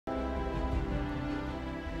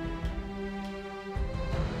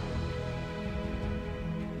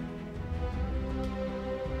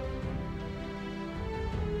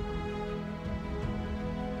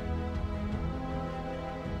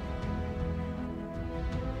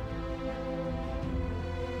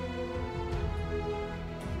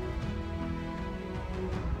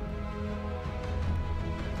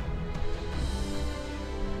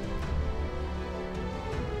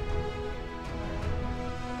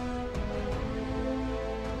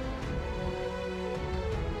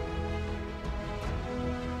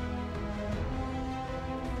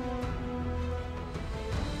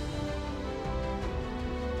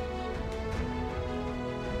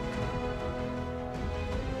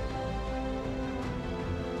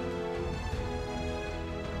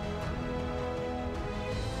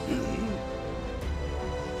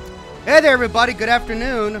Hey there, everybody. Good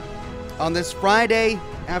afternoon on this Friday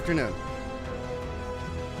afternoon.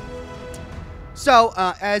 So,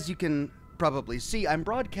 as you can probably see, I'm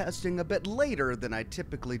broadcasting a bit later than I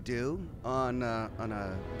typically do on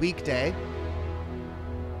a weekday.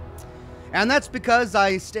 And that's because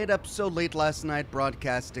I stayed up so late last night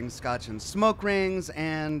broadcasting Scotch and Smoke Rings,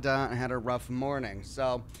 and I had a rough morning.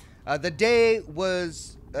 So, the day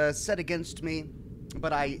was set against me,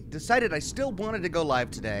 but I decided I still wanted to go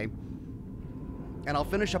live today. And I'll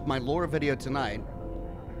finish up my lore video tonight.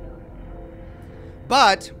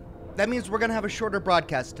 But that means we're going to have a shorter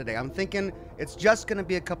broadcast today. I'm thinking it's just going to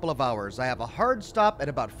be a couple of hours. I have a hard stop at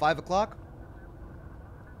about 5 o'clock.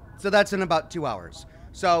 So that's in about 2 hours.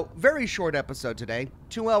 So very short episode today,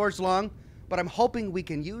 2 hours long. But I'm hoping we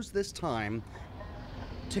can use this time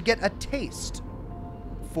to get a taste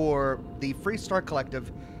for the Freestar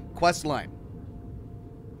Collective quest line.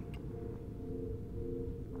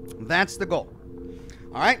 That's the goal.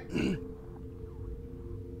 All right. And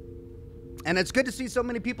it's good to see so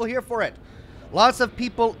many people here for it. Lots of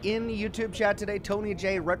people in YouTube chat today. Tony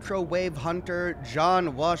J, Retro Wave Hunter,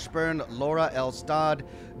 John Washburn, Laura Elstad,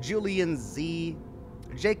 Julian Z,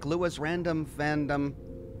 Jake Lewis, Random Fandom,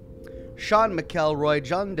 Sean McElroy,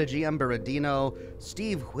 John DeGM Berardino,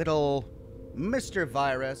 Steve Whittle, Mr.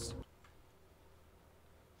 Virus.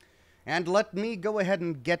 And let me go ahead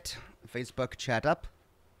and get Facebook chat up.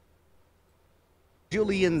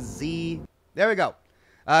 Julian Z. There we go.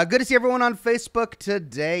 Good to see everyone on Facebook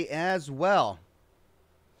today as well.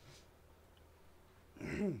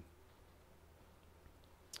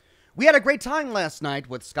 We had a great time last night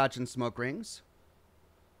with Scotch and Smoke Rings.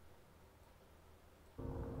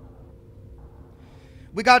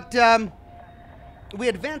 We got, we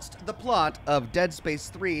advanced the plot of Dead Space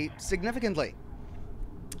 3 significantly.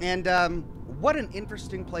 And what an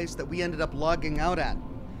interesting place that we ended up logging out at.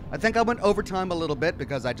 I think I went overtime a little bit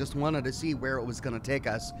because I just wanted to see where it was going to take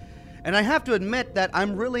us. And I have to admit that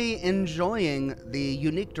I'm really enjoying the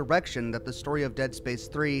unique direction that the story of Dead Space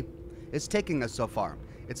 3 is taking us so far.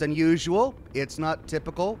 It's unusual. It's not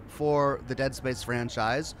typical for the Dead Space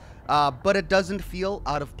franchise, but it doesn't feel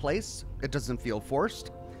out of place. It doesn't feel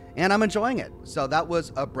forced, and I'm enjoying it. So that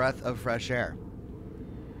was a breath of fresh air.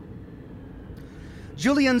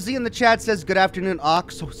 Julian Z in the chat says, good afternoon,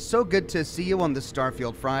 Ox. So good to see you on this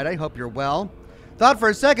Starfield Friday. Hope you're well. Thought for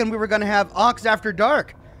a second we were going to have Ox After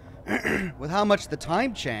Dark with how much the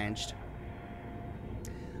time changed.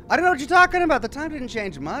 I don't know what you're talking about. The time didn't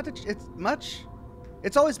change much.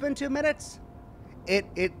 It's always been 2 minutes.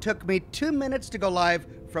 It took me 2 minutes to go live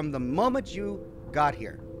from the moment you got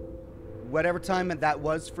here. Whatever time that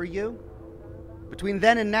was for you. Between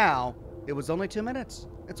then and now, it was only 2 minutes.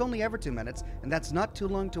 It's only ever 2 minutes, and that's not too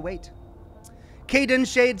long to wait. Caden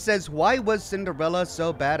Shade says, why was Cinderella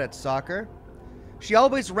so bad at soccer? She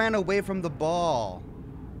always ran away from the ball.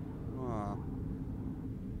 Aww.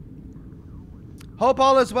 Hope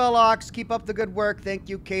all is well, Ox. Keep up the good work. Thank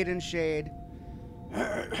you, Caden Shade.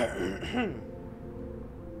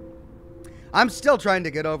 I'm still trying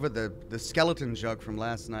to get over the skeleton joke from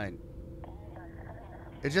last night.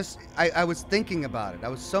 It just, I was thinking about it. I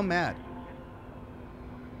was so mad.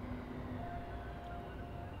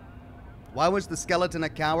 Why was the skeleton a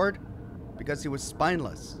coward? Because he was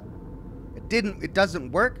spineless. It doesn't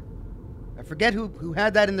work. I forget who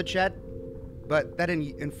had that in the chat, but that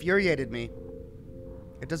infuriated me.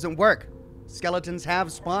 It doesn't work. Skeletons have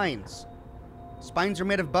spines. Spines are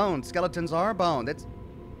made of bone. Skeletons are bone.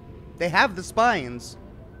 They have the spines.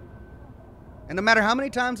 And no matter how many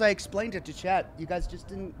times I explained it to chat, you guys just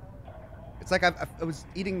didn't... It's like I was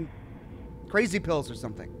eating crazy pills or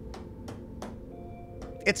something.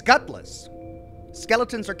 It's gutless.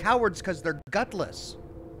 Skeletons are cowards because they're gutless.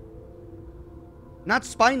 Not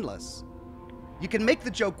spineless. You can make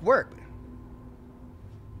the joke work.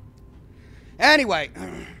 Anyway.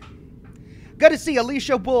 Good to see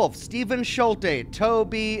Alicia Wolf, Stephen Schulte,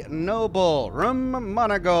 Toby Noble, Rum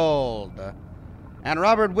Monagold, and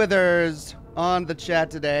Robert Withers on the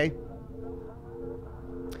chat today.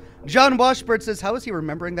 John Washburn says, how is he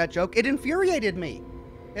remembering that joke? It infuriated me.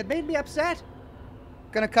 It made me upset.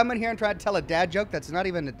 Gonna come in here and try to tell a dad joke that's not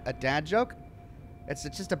even a dad joke? It's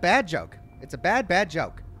just a bad joke. It's a bad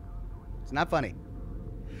joke. It's not funny.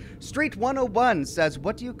 Street 101 says,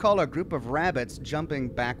 what do you call a group of rabbits jumping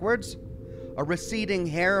backwards? A receding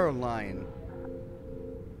hairline.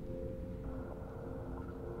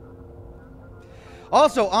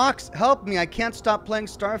 Also, Ox, help me. I can't stop playing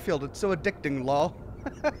Starfield. It's so addicting, lol.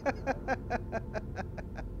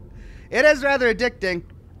 It is rather addicting.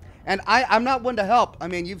 And I'm not one to help. I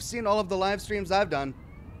mean, you've seen all of the live streams I've done.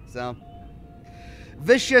 So.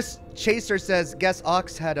 Vicious Chaser says, guess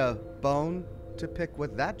Ox had a bone to pick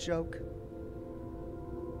with that joke.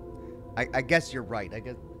 I guess you're right. I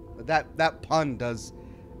guess that pun does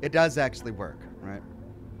actually work, right?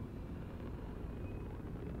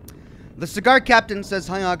 The Cigar Captain says,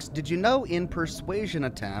 hi Ox, did you know in persuasion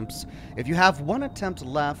attempts, if you have one attempt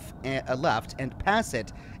left and pass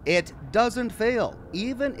it, it doesn't fail,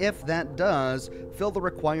 even if that does fill the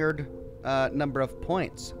required number of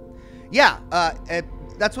points. Yeah,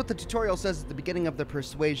 that's what the tutorial says at the beginning of the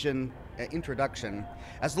persuasion introduction.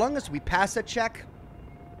 As long as we pass a check,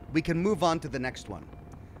 we can move on to the next one.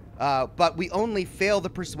 But we only fail the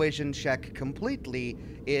persuasion check completely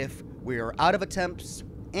if we are out of attempts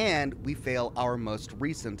and we fail our most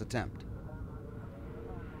recent attempt.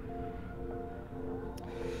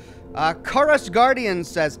 Chorus Guardian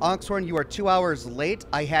says, Oxhorn, you are 2 hours late.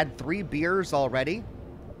 I had 3 beers already.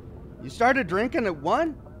 You started drinking at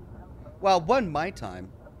 1? Well, 1 my time.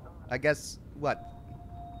 I guess, what?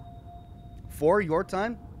 4 your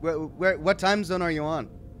time? What time zone are you on?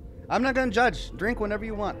 I'm not going to judge. Drink whenever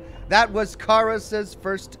you want. That was Karas'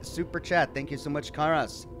 first super chat. Thank you so much,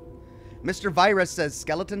 Karas. Mr. Virus says,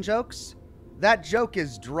 skeleton jokes? That joke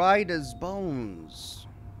is dried as bones.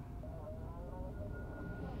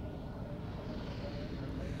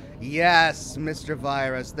 Yes, Mr.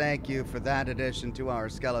 Virus, thank you for that addition to our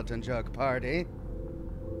skeleton joke party.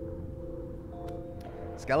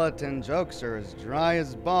 Skeleton jokes are as dry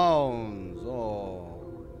as bones. Oh.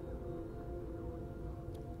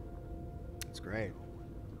 That's great.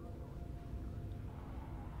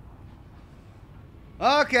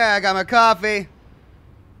 Okay, I got my coffee.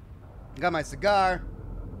 Got my cigar.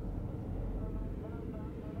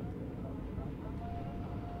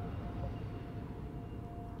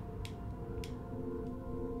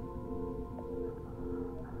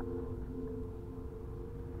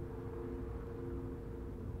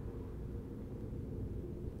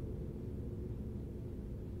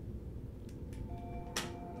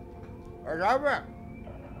 Over.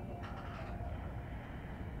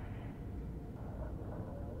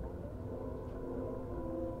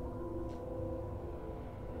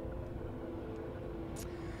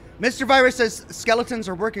 Mr. Virus says skeletons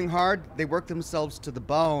are working hard. They work themselves to the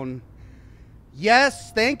bone.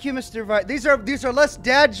 Yes, thank you, Mr. Virus. These are less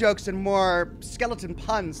dad jokes and more skeleton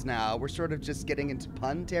puns now. We're sort of just getting into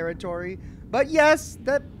pun territory. But yes,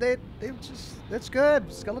 that's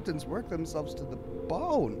good. Skeletons work themselves to the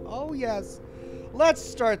bone. Oh yes. Let's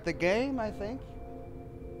start the game, I think.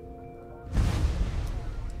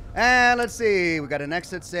 And let's see. We got an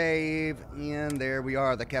exit save, and there we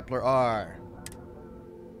are, the Kepler R.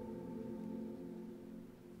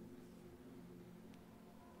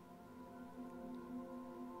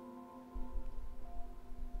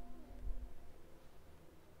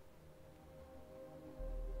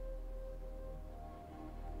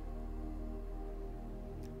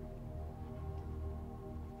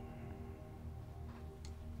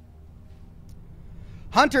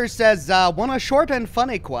 Hunter says, want a short and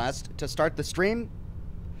funny quest to start the stream?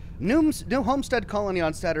 New homestead colony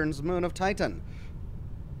on Saturn's moon of Titan.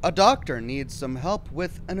 A doctor needs some help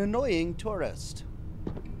with an annoying tourist.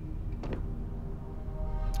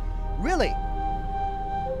 Really?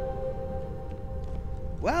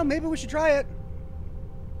 Well, maybe we should try it.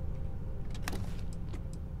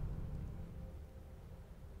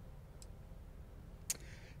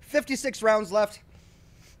 $56 rounds left.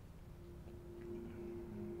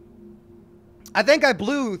 I think I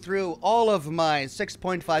blew through all of my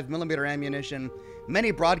 6.5mm ammunition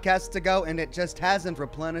many broadcasts ago, and it just hasn't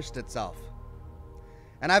replenished itself.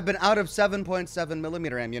 And I've been out of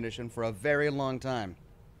 7.7mm ammunition for a very long time.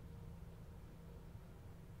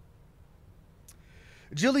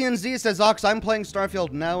 Julian Z says, Ox, I'm playing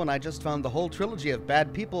Starfield now, and I just found the whole trilogy of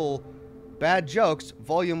Bad People, Bad Jokes,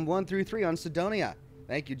 Volume 1 through 3 on Sidonia.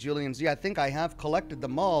 Thank you, Julian Z. I think I have collected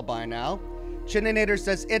them all by now. Chininator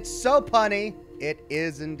says, it's so punny. It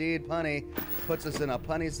is indeed punny. Puts us in a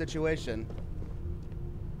punny situation.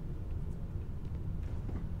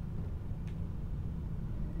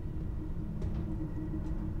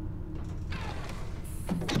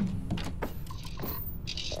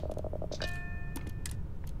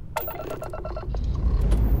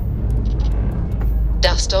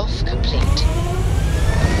 Dust off complete.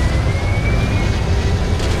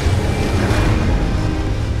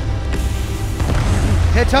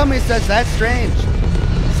 Hitomi says, that's strange.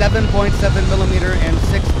 7.7mm and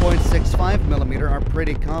 6.65mm are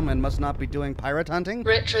pretty common. Must not be doing pirate hunting.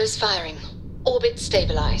 Retro's firing. Orbit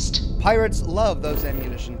stabilized. Pirates love those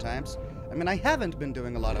ammunition types. I mean, I haven't been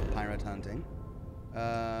doing a lot of pirate hunting.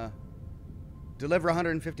 Deliver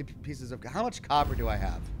 150 pieces of... How much copper do I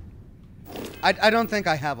have? I don't think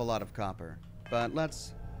I have a lot of copper. But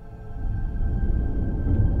let's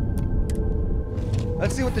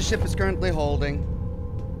see what the ship is currently holding.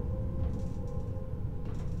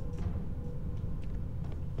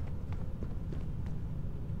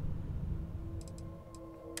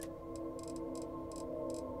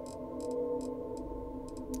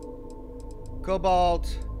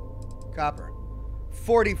 Cobalt, copper,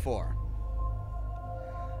 44.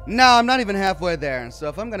 No, I'm not even halfway there. So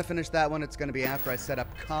if I'm going to finish that one, it's going to be after I set up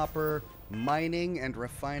copper mining and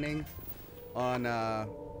refining on a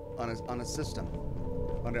system,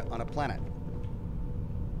 on a planet.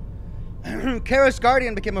 Karis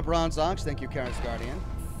Guardian became a bronze ox. Thank you, Karis Guardian.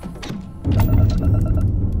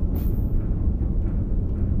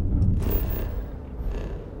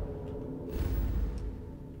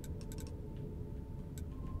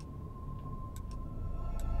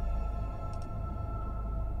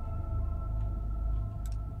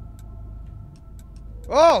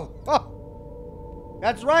 Oh,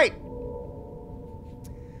 that's right.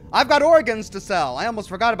 I've got organs to sell. I almost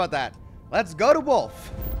forgot about that. Let's go to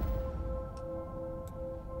Wolf.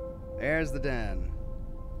 There's the den.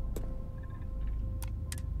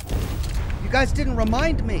 You guys didn't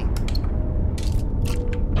remind me.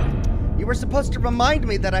 You were supposed to remind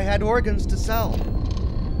me that I had organs to sell.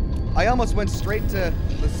 I almost went straight to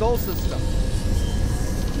the soul system.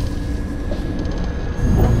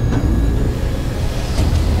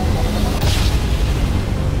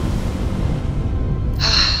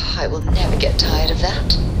 I will never get tired of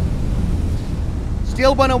that.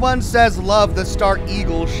 Steel 101 says, love the Star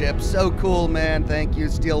Eagle ship. So cool, man. Thank you,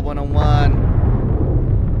 Steel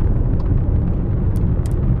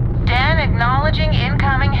 101. Dan acknowledging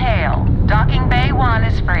incoming hail. Docking Bay 1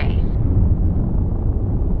 is free.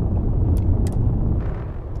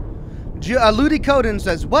 Ludicodin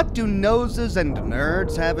says, what do noses and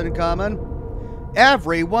nerds have in common?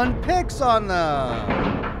 Everyone picks on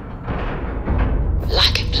them.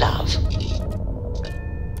 Lack of love.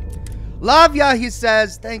 Love ya, he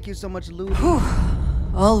says. Thank you so much, Ludi.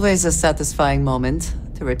 Always a satisfying moment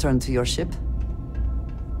to return to your ship.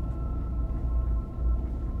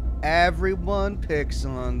 Everyone picks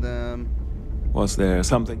on them. Was there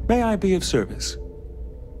something? May I be of service?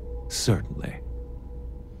 Certainly.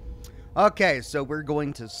 Okay, so we're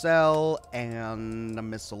going to sell and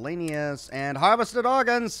miscellaneous and harvested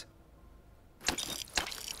organs.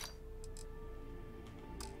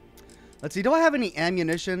 Let's see, do I have any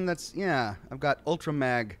ammunition that's... Yeah, I've got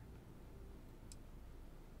Ultramag.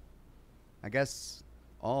 I guess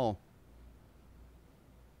all.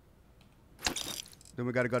 Then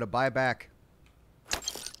we gotta go to buyback.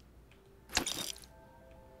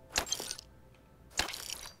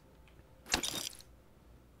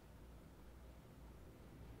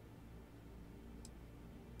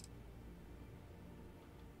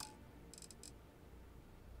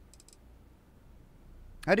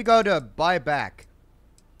 How'd you go to buy back?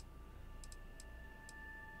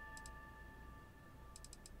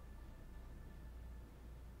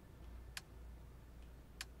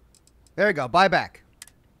 There you go, buy back.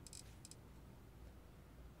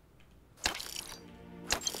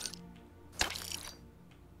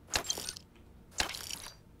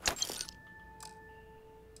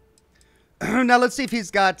 Now let's see if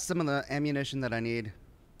he's got some of the ammunition that I need.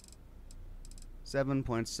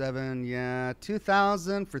 7.7, yeah.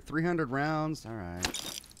 2,000 for 300 rounds. All right.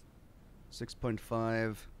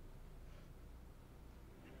 6.5.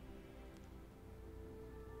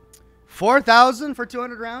 4,000 for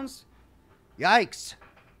 200 rounds? Yikes.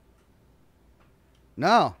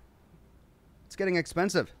 No. It's getting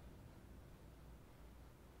expensive.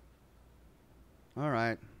 All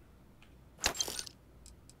right.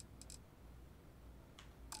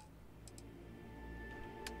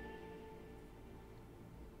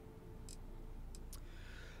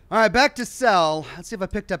 All right, back to sell. Let's see if I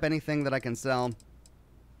picked up anything that I can sell.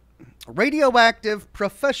 Radioactive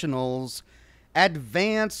Professionals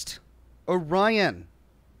Advanced Orion.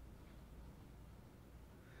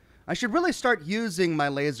 I should really start using my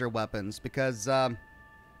laser weapons because I've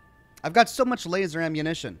got so much laser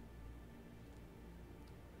ammunition.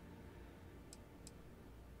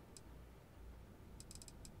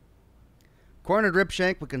 Cornered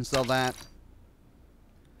Ripshank, we can sell that.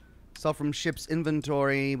 Sell from ship's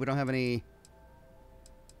inventory. We don't have any.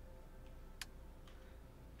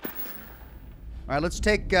 All right, let's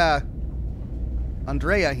take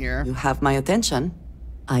Andrea here. You have my attention.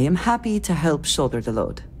 I am happy to help shoulder the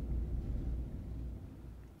load.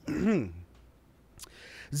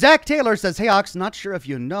 Zach Taylor says, hey, Ox, not sure if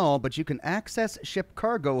you know, but you can access ship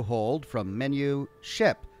cargo hold from menu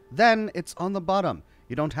ship. Then it's on the bottom.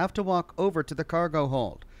 You don't have to walk over to the cargo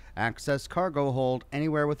hold. Access cargo hold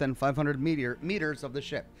anywhere within 500 meters of the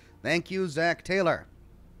ship. Thank you, Zach Taylor.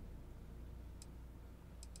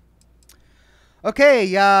 Okay,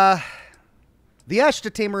 the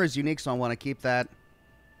Ashta Tamer is unique, so I want to keep that.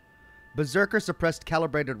 Berserker suppressed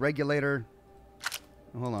calibrated regulator.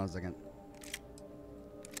 Hold on a second.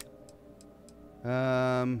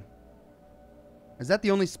 Is that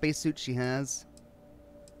the only spacesuit she has?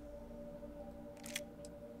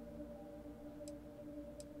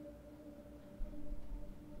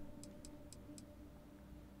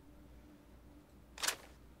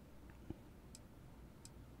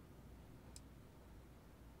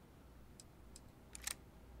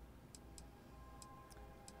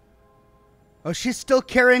 Oh, she's still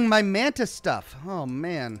carrying my Mantis stuff. Oh,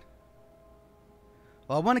 man.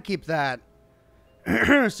 Well, I want to keep that.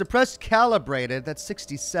 Suppressed calibrated. That's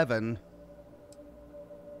 67.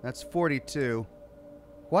 That's 42.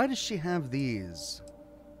 Why does she have these?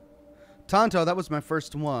 Tonto, that was my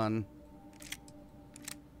first one.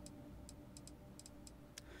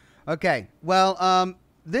 Okay. Well,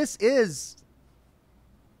 this is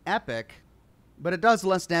epic. But it does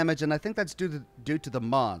less damage, and I think that's due to the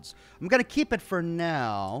mods. I'm going to keep it for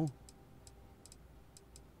now.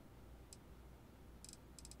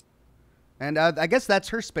 And I guess that's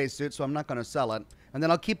her spacesuit, so I'm not going to sell it. And then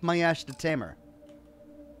I'll keep my Ashta Tamer.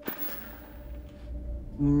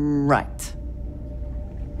 Right.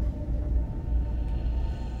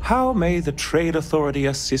 How may the Trade Authority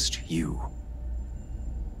assist you?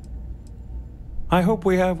 I hope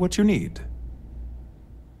we have what you need.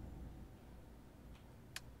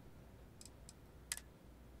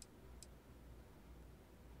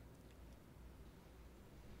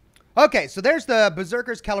 Okay, so there's the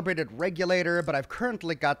Berserker's calibrated regulator, but I've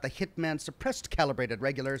currently got the Hitman suppressed calibrated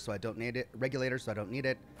regulator, so I don't need it.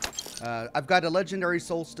 I've got a legendary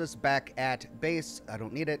Solstice back at base. I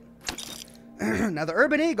don't need it. Now the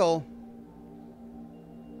Urban Eagle.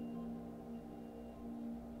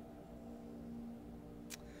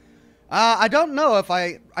 I don't know if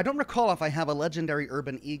I don't recall if I have a legendary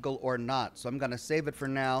Urban Eagle or not, so I'm gonna save it for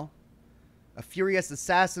now. A Furious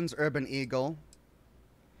Assassin's Urban Eagle.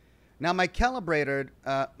 Now my calibrated,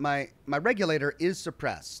 my regulator is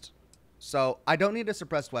suppressed. So I don't need a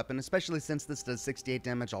suppressed weapon, especially since this does 68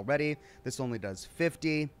 damage already. This only does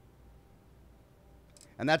 50.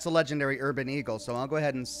 And that's a legendary Urban Eagle, so I'll go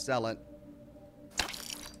ahead and sell it.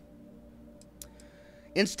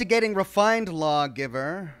 Instigating Refined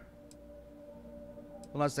Lawgiver.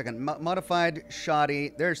 Hold on a second. Modified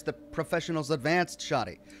Shoddy. There's the Professional's Advanced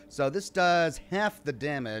Shoddy. So this does half the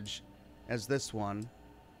damage as this one.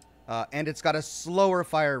 And it's got a slower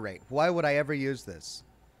fire rate. Why would I ever use this?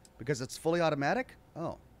 Because it's fully automatic?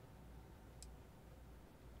 Oh.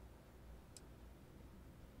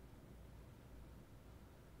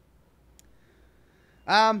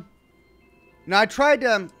 Now I tried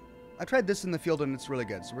this in the field and it's really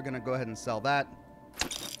good. So we're going to go ahead and sell that.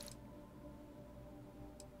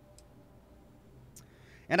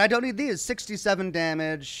 And I don't need these. 67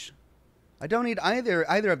 damage. I don't need either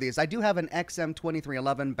of these. I do have an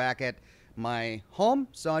XM2311 back at my home,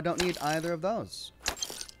 so I don't need either of those.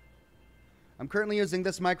 I'm currently using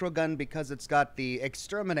this microgun because it's got the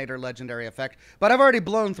Exterminator legendary effect, but I've already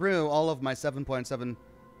blown through all of my 7.7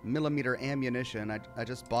 millimeter ammunition. I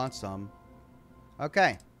just bought some.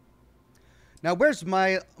 Okay. Now where's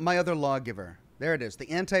my other lawgiver? There it is, the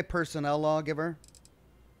anti-personnel lawgiver.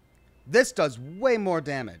 This does way more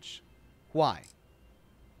damage. Why?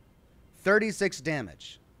 36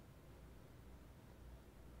 damage.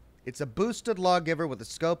 It's a boosted lawgiver with a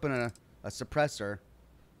scope and a suppressor.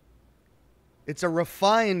 It's a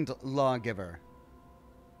refined lawgiver.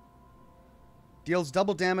 Deals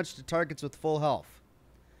double damage to targets with full health.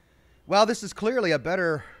 Well, this is clearly a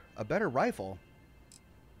better rifle.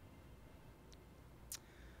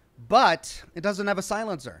 But it doesn't have a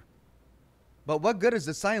silencer. But what good is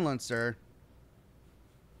a silencer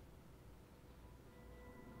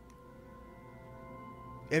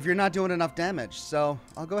if you're not doing enough damage? So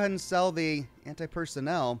I'll go ahead and sell the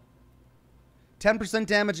anti-personnel. 10%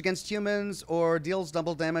 damage against humans or deals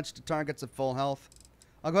double damage to targets at full health.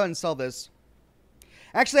 I'll go ahead and sell this.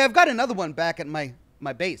 Actually, I've got another one back at my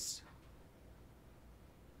base.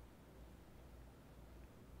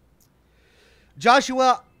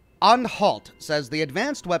 Joshua Anhalt says the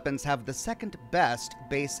advanced weapons have the second best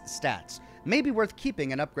base stats. Maybe worth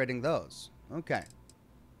keeping and upgrading those. Okay.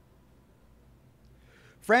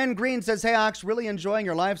 Fran Green says, hey, Ox, really enjoying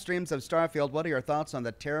your live streams of Starfield. What are your thoughts on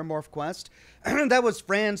the Terramorph quest? That was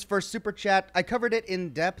Fran's first super chat. I covered it in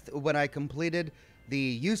depth when I completed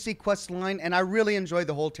the UC quest line, and I really enjoyed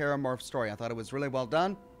the whole Terramorph story. I thought it was really well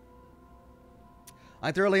done.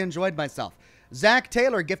 I thoroughly enjoyed myself. Zach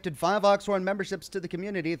Taylor gifted 5 Oxhorn memberships to the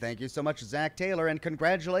community. Thank you so much, Zach Taylor, and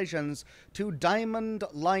congratulations to Diamond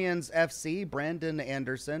Lions FC, Brandon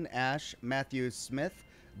Anderson, Ash, Matthew Smith,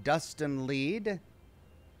 Dustin Lead,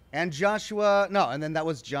 and Joshua. No, and then that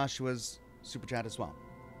was Joshua's super chat as well.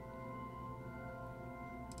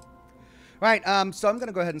 Right, so I'm going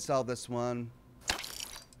to go ahead and sell this one.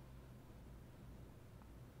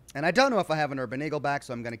 And I don't know if I have an Urban Eagle back,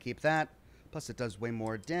 so I'm going to keep that. Plus, it does way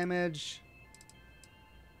more damage.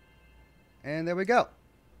 And there we go.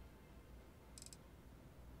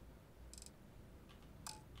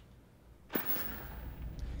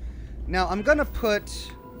 Now, I'm going to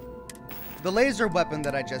put the laser weapon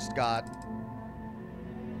that I just got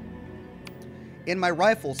in my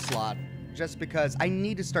rifle slot, just because I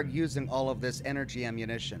need to start using all of this energy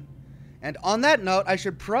ammunition. And on that note, I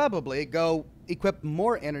should probably go equip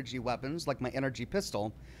more energy weapons, like my energy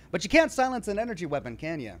pistol. But you can't silence an energy weapon,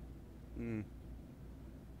 can you?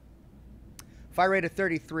 Fire rate of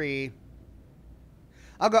 33.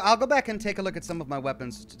 I'll go back and take a look at some of my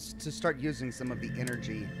weapons to start using some of the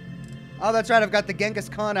energy. Oh, that's right. I've got the Genghis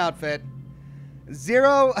Khan outfit.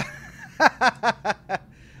 0.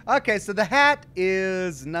 Okay, so the hat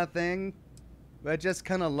is nothing, but it just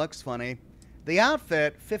kind of looks funny. The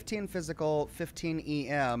outfit, 15 physical, 15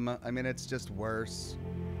 EM. I mean, it's just worse.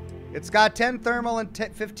 It's got 10 thermal and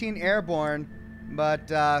 15 airborne, but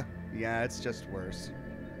yeah, it's just worse.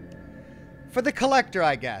 For the collector,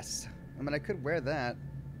 I guess. I mean, I could wear that,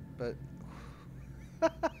 but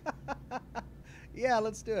yeah,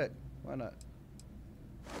 let's do it. Why not?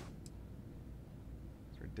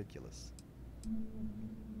 It's ridiculous.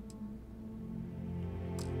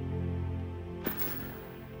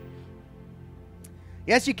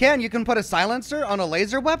 Yes, you can. You can put a silencer on a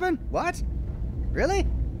laser weapon? What? Really?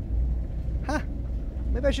 Huh.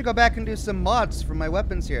 Maybe I should go back and do some mods for my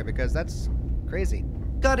weapons here, because that's crazy.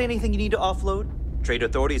 Got anything you need to offload? Trade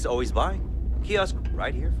Authority is always buying. Kiosk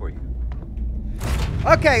right here for you.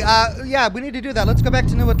 Okay, yeah, we need to do that. Let's go back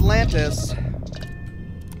to New Atlantis.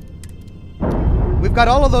 We've got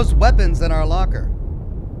all of those weapons in our locker.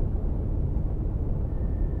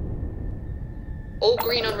 All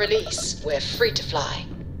green on release. We're free to fly.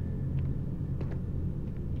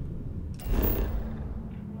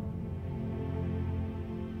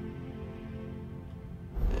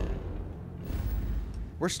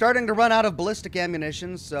 We're starting to run out of ballistic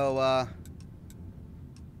ammunition, so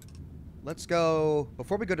let's go,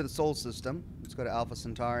 before we go to the Sol system, let's go to Alpha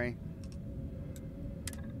Centauri.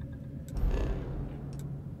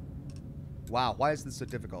 Wow, why is this so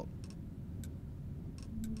difficult?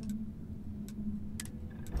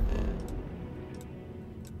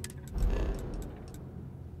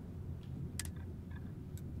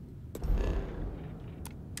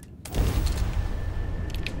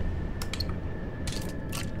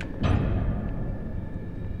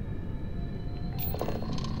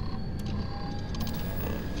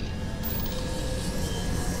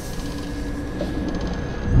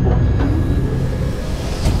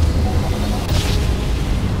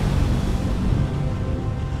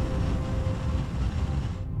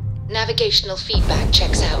 Navigational feedback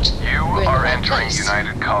checks out. You We're in are the right entering place.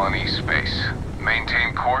 United Colony space.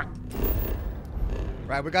 Maintain course.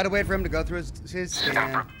 Right, we gotta wait for him to go through his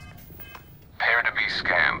scan. Prepare to be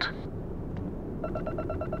scanned.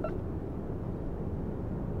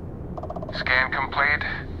 Scan complete.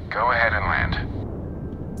 Go ahead and land.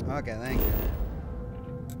 Okay, thank you.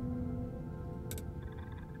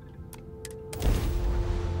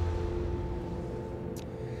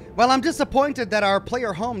 Well, I'm disappointed that our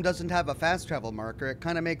player home doesn't have a fast travel marker. It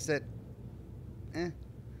kind of makes it,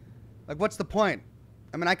 Like, what's the point?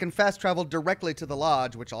 I mean, I can fast travel directly to the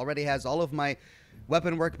lodge, which already has all of my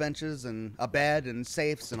weapon workbenches and a bed and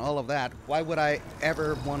safes and all of that. Why would I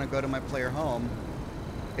ever want to go to my player home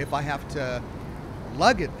if I have to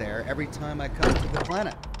lug it there every time I come to the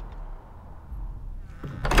planet?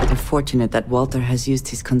 We're fortunate that Walter has used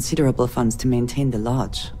his considerable funds to maintain the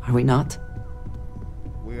lodge, are we not?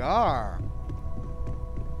 We are.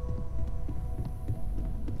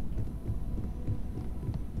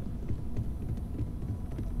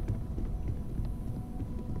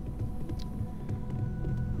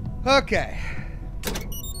 Okay.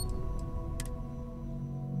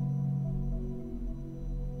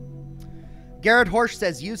 Garrett Horsch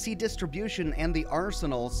says UC Distribution and the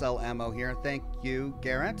Arsenal sell ammo here. Thank you,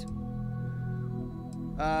 Garrett.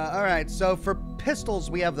 Alright, so for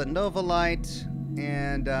pistols, we have the Novalite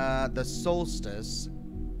and the Solstice.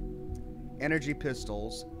 Energy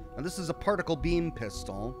pistols. And this is a particle beam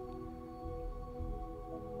pistol.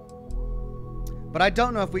 But I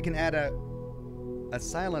don't know if we can add a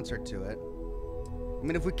silencer to it. I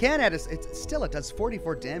mean, if we can add it does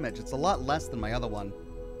 44 damage. It's a lot less than my other one.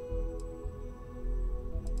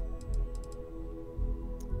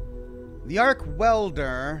 The Arc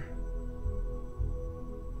Welder.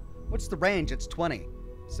 What's the range? It's 20.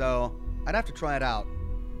 So, I'd have to try it out.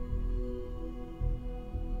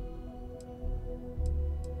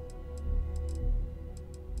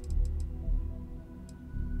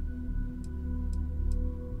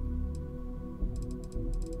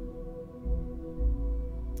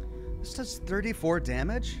 This does 34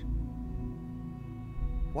 damage?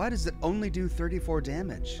 Why does it only do 34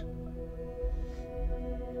 damage?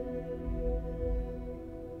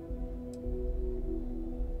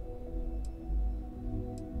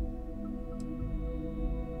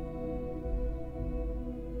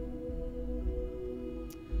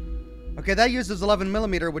 Okay, that uses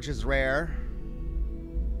 11mm, which is rare.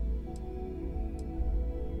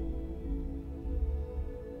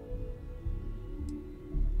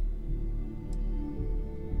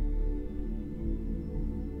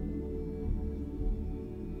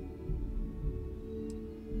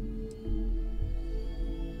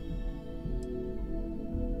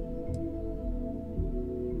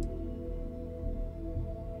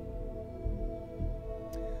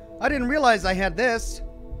 I didn't realize I had this.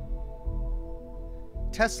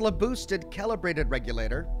 Tesla boosted calibrated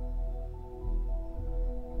regulator.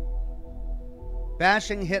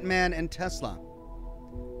 Bashing, Hitman, and Tesla.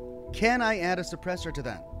 Can I add a suppressor to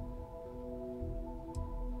that?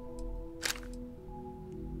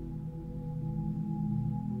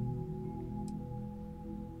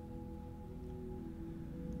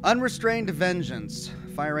 Unrestrained Vengeance.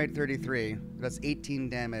 Fire rate 33. That's 18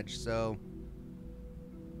 damage, so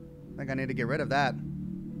I think I need to get rid of that.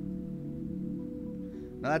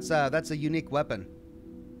 Now that's a unique weapon.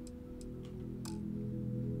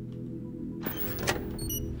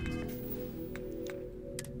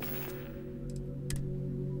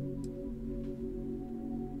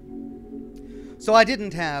 So I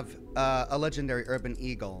didn't have a legendary Urban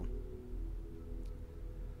Eagle.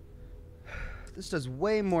 This does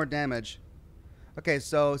way more damage. Okay,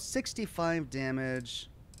 so 65 damage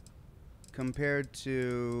compared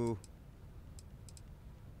to...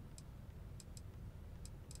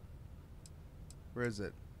 Where is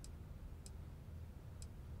it?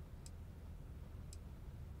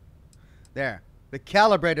 There. The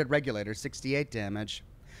calibrated regulator, 68 damage.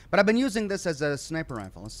 But I've been using this as a sniper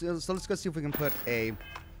rifle. So let's go see if we can put a...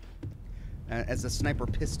 as a sniper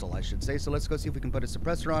pistol, I should say. So let's go see if we can put a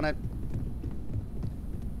suppressor on it.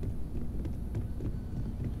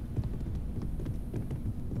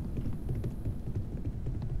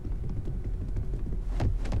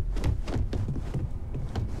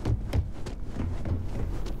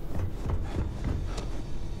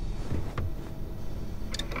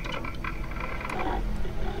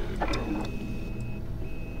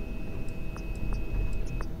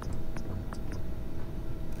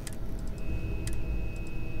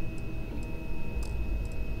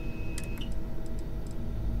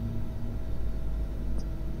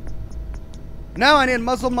 Now I need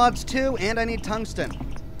muzzle mods too, and I need tungsten.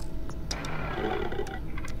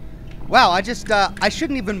 Wow, I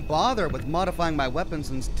shouldn't even bother with modifying my weapons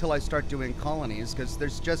until I start doing colonies, because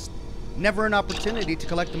there's just never an opportunity to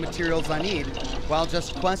collect the materials I need while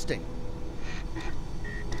just questing.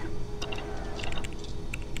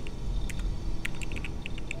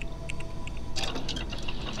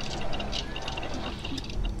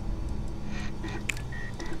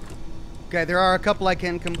 Okay, there are a couple I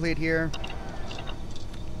can complete here.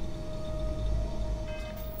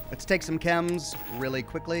 Let's take some chems really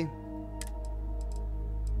quickly.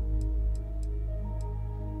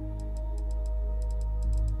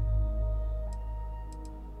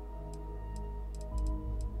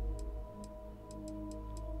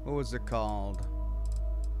 What was it called?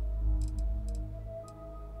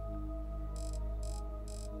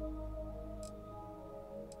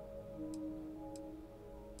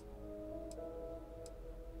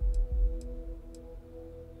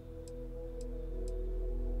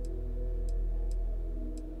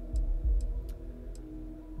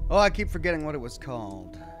 Oh, I keep forgetting what it was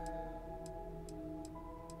called.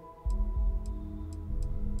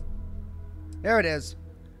 There it is.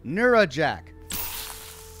 Neurojack.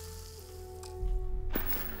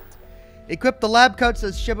 Equip the lab coat,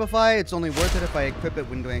 says Shibify. It's only worth it if I equip it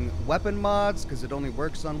when doing weapon mods, because it only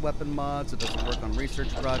works on weapon mods. It doesn't work on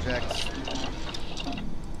research projects.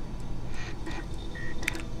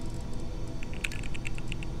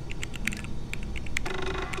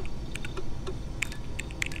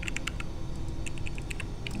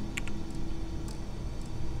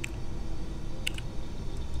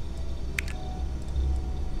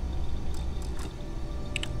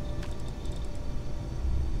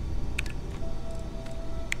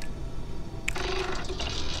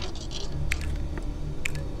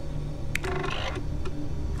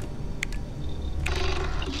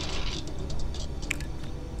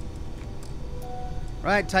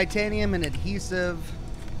 Right, titanium and adhesive.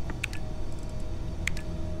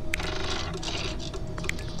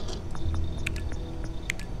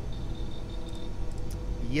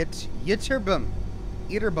 Yitterbum.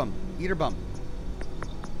 Eaterbum.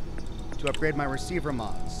 To upgrade my receiver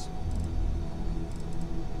mods.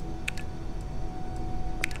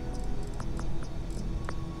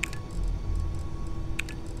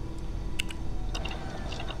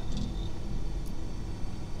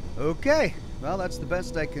 Okay. Well, that's the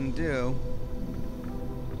best I can do.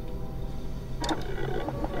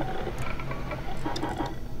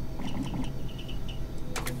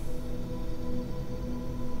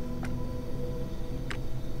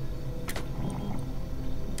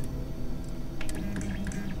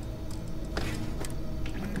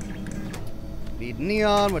 Need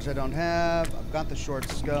neon, which I don't have. I've got the short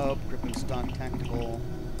scope, grip and stock tactical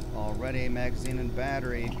already, magazine and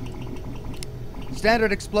battery.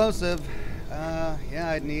 Standard explosive. Yeah,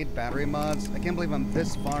 I'd need battery mods. I can't believe I'm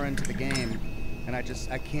this far into the game and I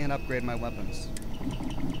can't upgrade my weapons.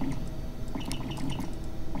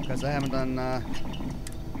 Because I haven't done, I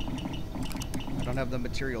don't have the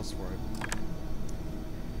materials for it.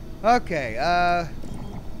 Okay,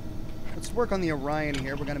 let's work on the Orion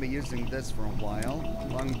here. We're going to be using this for a while.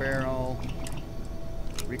 Long barrel,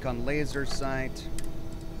 recon laser sight,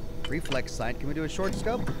 reflex sight. Can we do a short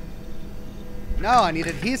scope? No, I need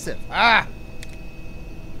adhesive. Ah!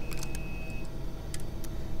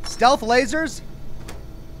 Stealth lasers?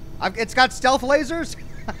 It's got stealth lasers?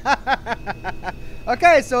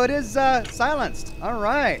 Okay, so it is silenced. All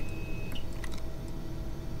right.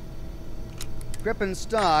 Grip and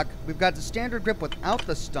stock. We've got the standard grip without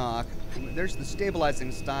the stock. There's the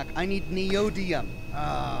stabilizing stock. I need neodymium.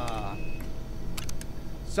 Ah.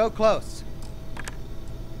 So close.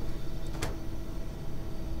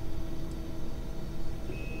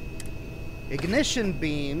 Ignition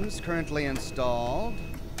beams currently installed.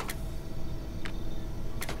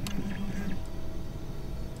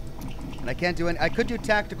 And I can't do any. I could do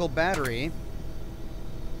tactical battery.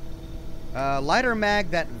 Lighter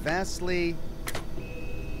mag that vastly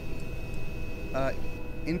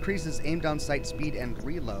increases aim down sight speed and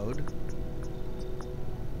reload.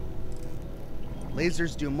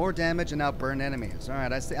 Lasers do more damage and outburn enemies.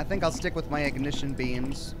 Alright, I think I'll stick with my ignition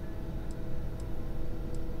beams.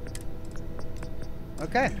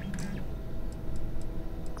 Okay.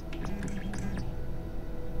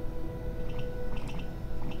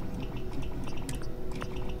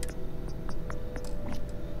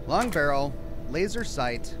 Long barrel, laser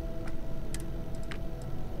sight,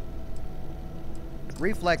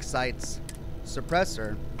 reflex sights,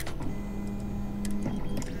 suppressor.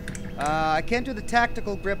 I can't do the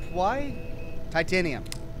tactical grip. Why? Titanium.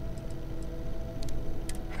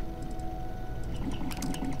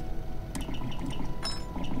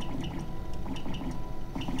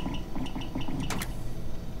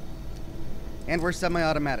 And we're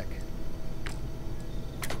semi-automatic.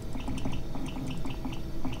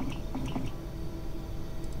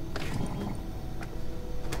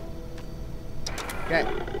 Okay. I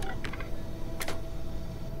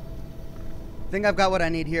think I've got what I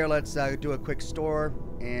need here. Let's do a quick store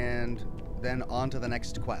and then on to the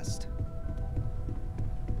next quest.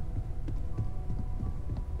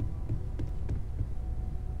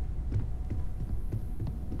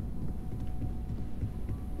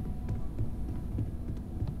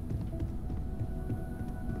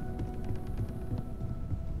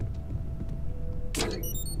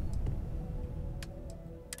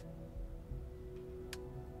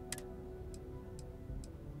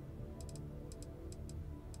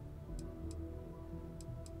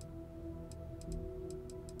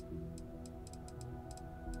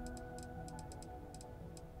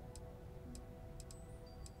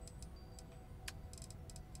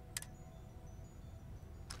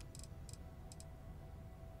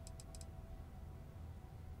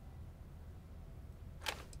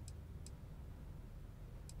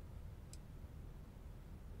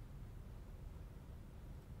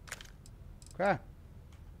 Okay.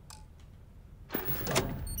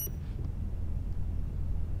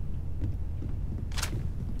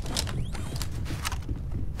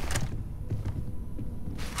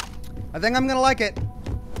 I think I'm gonna like it.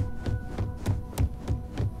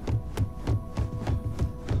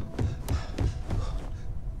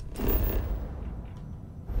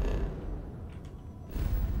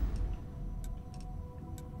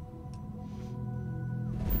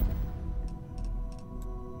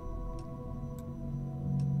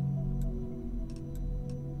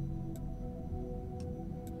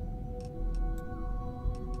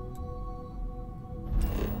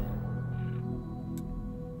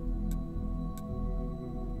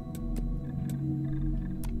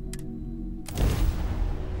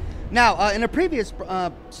 Now, in a previous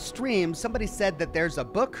stream, somebody said that there's a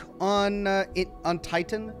book on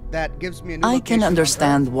Titan that gives me a new I location can on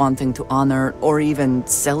understand Earth. wanting to honor or even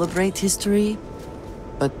celebrate history,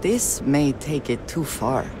 but this may take it too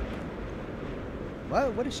far.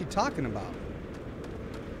 What is she talking about?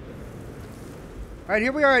 All right,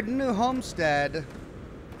 here we are at New Homestead.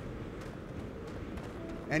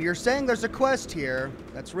 And you're saying there's a quest here.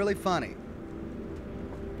 That's really funny.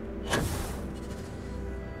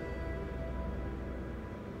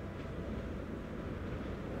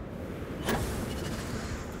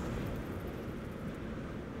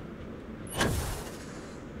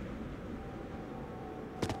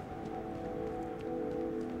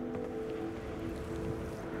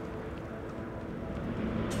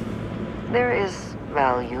 There is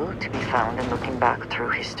value to be found in looking back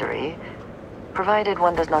through history, provided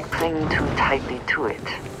one does not cling too tightly to it.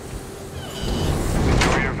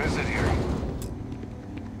 Enjoy your visit here.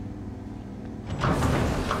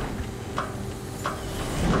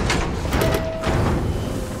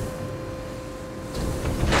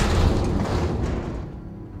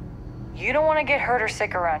 You don't want to get hurt or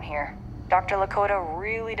sick around here. Dr. Lakota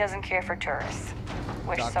really doesn't care for tourists.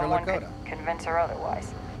 Wish Dr. someone Lakota. could convince her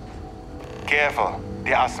otherwise. Careful.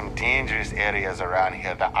 There are some dangerous areas around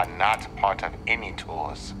here that are not part of any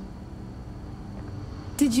tours.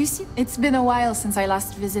 Did you see? It's been a while since I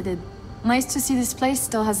last visited. Nice to see this place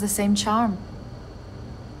still has the same charm.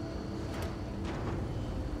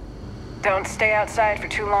 Don't stay outside for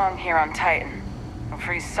too long here on Titan. You'll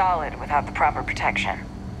freeze solid without the proper protection.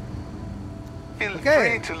 Feel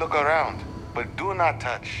Okay. free to look around, but do not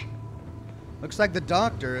touch. Looks like the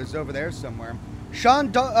doctor is over there somewhere.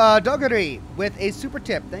 Sean Dougherty with a super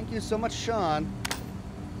tip. Thank you so much, Sean.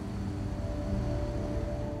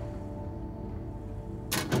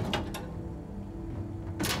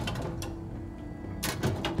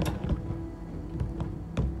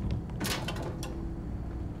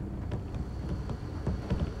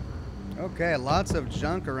 Okay, lots of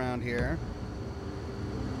junk around here.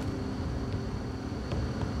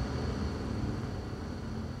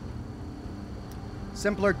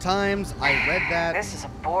 Simpler times, I read that. This is a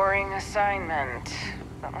boring assignment,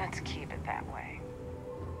 but let's keep it that way.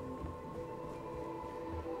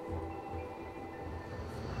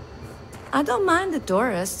 I don't mind the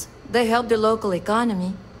tourists. They help the local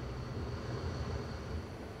economy.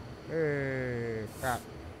 Hey, crap.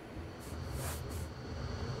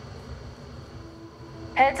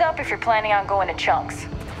 Heads up if you're planning on going to Chunks.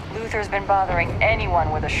 Luther's been bothering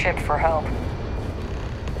anyone with a ship for help.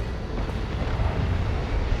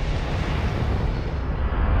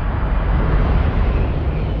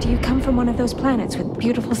 Do you come from one of those planets with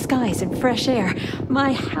beautiful skies and fresh air?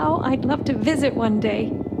 My, how I'd love to visit one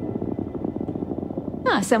day.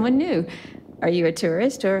 Ah, someone new. Are you a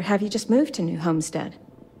tourist, or have you just moved to New Homestead?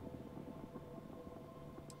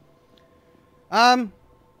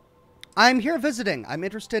 I'm here visiting. I'm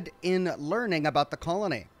interested in learning about the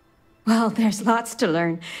colony. Well, there's lots to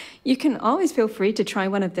learn. You can always feel free to try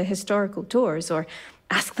one of the historical tours, or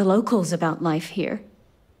ask the locals about life here.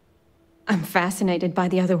 I'm fascinated by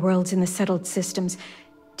the other worlds in the settled systems.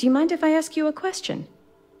 Do you mind if I ask you a question?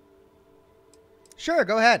 Sure,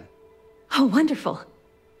 go ahead. Oh, wonderful.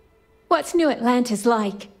 What's New Atlantis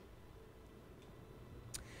like?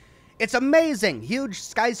 It's amazing. Huge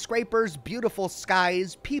skyscrapers, beautiful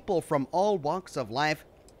skies, people from all walks of life.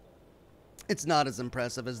 It's not as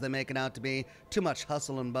impressive as they make it out to be. Too much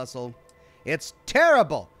hustle and bustle. It's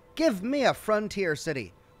terrible. Give me a frontier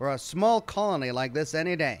city or a small colony like this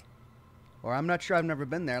any day. Or I'm not sure, I've never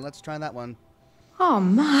been there. Let's try that one. Oh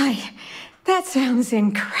my, that sounds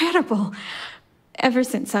incredible. Ever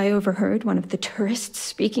since I overheard one of the tourists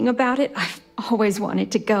speaking about it, I've always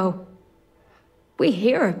wanted to go. We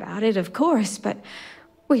hear about it, of course, but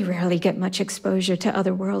we rarely get much exposure to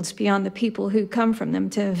other worlds beyond the people who come from them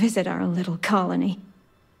to visit our little colony.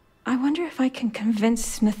 I wonder if I can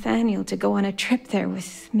convince Nathaniel to go on a trip there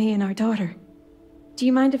with me and our daughter. Do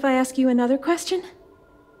you mind if I ask you another question?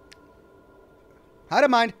 I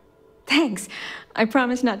don't mind. Thanks. I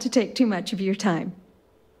promise not to take too much of your time.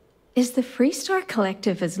 Is the Freestar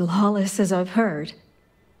Collective as lawless as I've heard?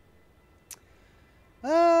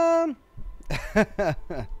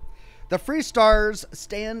 The Free Stars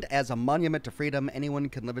stand as a monument to freedom. Anyone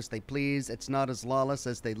can live as they please. It's not as lawless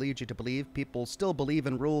as they lead you to believe. People still believe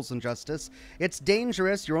in rules and justice. It's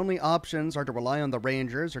dangerous. Your only options are to rely on the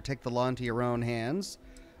Rangers or take the law into your own hands.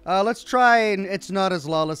 Let's try and it's not as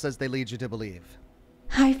lawless as they lead you to believe.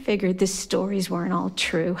 I figured the stories weren't all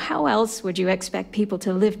true. How else would you expect people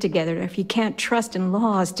to live together if you can't trust in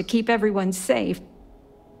laws to keep everyone safe?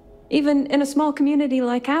 Even in a small community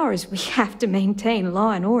like ours, we have to maintain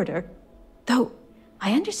law and order. Though,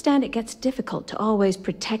 I understand it gets difficult to always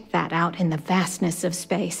protect that out in the vastness of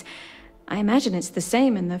space. I imagine it's the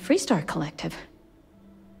same in the Freestar Collective.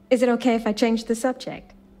 Is it okay if I change the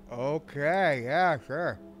subject? Okay, yeah,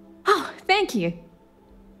 sure. Oh, thank you.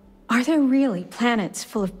 Are there really planets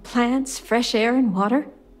full of plants, fresh air, and water?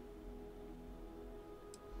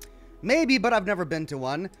 Maybe, but I've never been to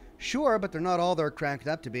one. Sure, but they're not all they're cracked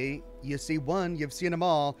up to be. You see one, you've seen them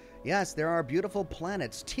all. Yes, there are beautiful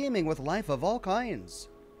planets teeming with life of all kinds.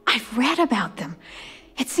 I've read about them.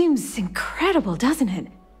 It seems incredible, doesn't it?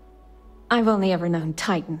 I've only ever known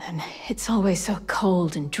Titan, and it's always so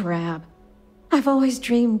cold and drab. I've always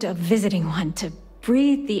dreamed of visiting one to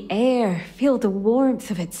breathe the air, feel the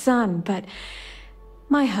warmth of its sun, but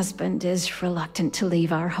my husband is reluctant to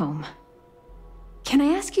leave our home. Can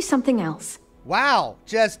I ask you something else? Wow,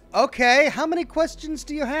 just, okay, how many questions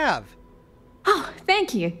do you have? Oh,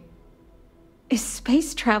 thank you. Is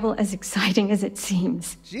space travel as exciting as it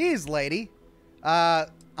seems? Jeez, lady.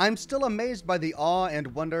 I'm still amazed by the awe and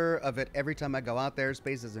wonder of it every time I go out there.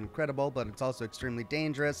 Space is incredible, but it's also extremely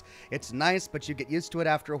dangerous. It's nice, but you get used to it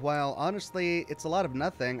after a while. Honestly, it's a lot of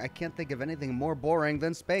nothing. I can't think of anything more boring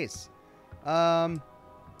than space. Let's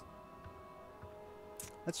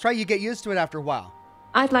try you get used to it after a while.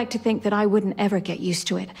 I'd like to think that I wouldn't ever get used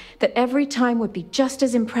to it, that every time would be just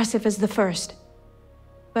as impressive as the first.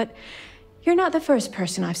 But you're not the first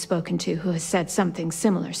person I've spoken to who has said something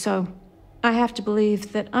similar, so I have to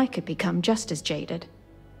believe that I could become just as jaded.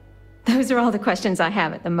 Those are all the questions I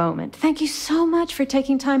have at the moment. Thank you so much for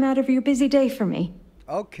taking time out of your busy day for me.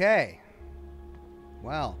 Okay.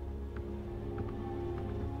 Well.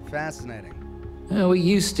 Fascinating. We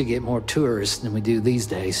used to get more tourists than we do these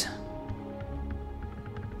days.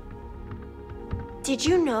 Did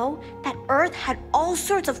you know that Earth had all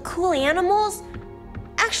sorts of cool animals?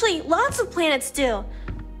 Actually, lots of planets do.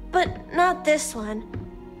 But not this one.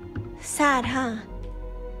 Sad, huh?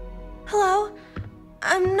 Hello?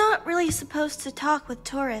 I'm not really supposed to talk with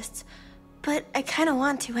tourists, but I kinda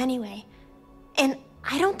want to anyway. And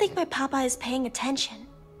I don't think my papa is paying attention.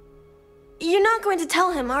 You're not going to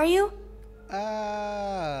tell him, are you?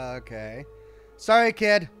 Okay. Sorry,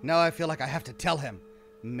 kid. No, I feel like I have to tell him.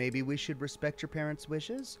 Maybe we should respect your parents'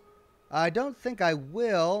 wishes? I don't think I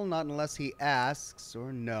will, not unless he asks,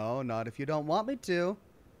 or no, not if you don't want me to.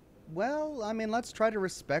 Well, I mean, let's try to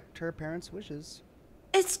respect her parents' wishes.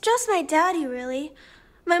 It's just my daddy, really.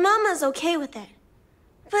 My mama's okay with it.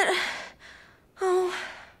 But, oh,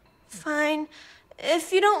 fine.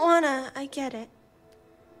 If you don't wanna, I get it.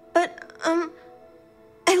 But,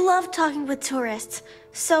 I love talking with tourists,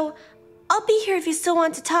 so I'll be here if you still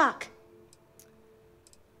want to talk.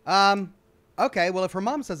 Okay, well, if her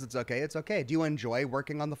mom says it's okay, it's okay. Do you enjoy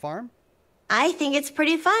working on the farm? I think it's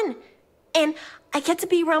pretty fun. And I get to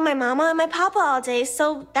be around my mama and my papa all day,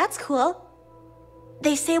 so that's cool.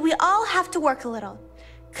 They say we all have to work a little,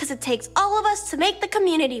 because it takes all of us to make the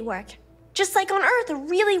community work. Just like on Earth a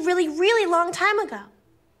really, really, really long time ago.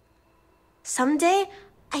 Someday,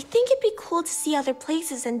 I think it'd be cool to see other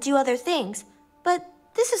places and do other things, but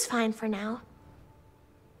this is fine for now.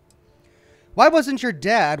 Why wasn't your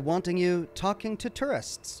dad wanting you talking to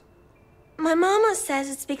tourists? My mama says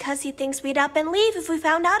it's because he thinks we'd up and leave if we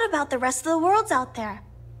found out about the rest of the worlds out there.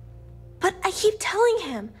 But I keep telling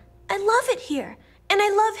him, I love it here, and I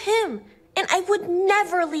love him, and I would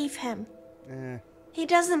never leave him. He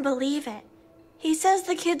doesn't believe it. He says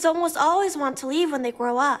the kids almost always want to leave when they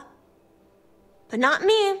grow up. But not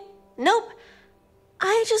me. Nope.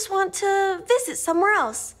 I just want to visit somewhere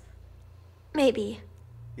else. Maybe.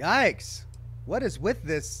 Yikes. What is with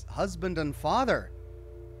this husband and father?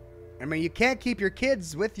 I mean, you can't keep your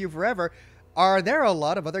kids with you forever. Are there a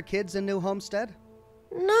lot of other kids in New Homestead?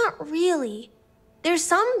 Not really. There's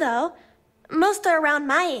some, though. Most are around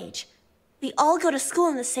my age. We all go to school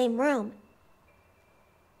in the same room.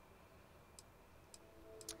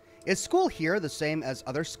 Is school here the same as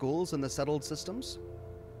other schools in the settled systems?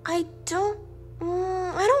 I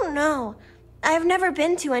don't know. I've never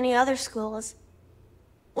been to any other schools.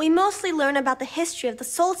 We mostly learn about the history of the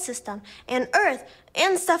Sol system and Earth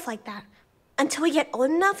and stuff like that until we get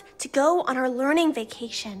old enough to go on our learning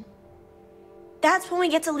vacation. That's when we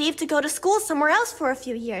get to leave to go to school somewhere else for a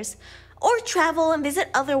few years, or travel and visit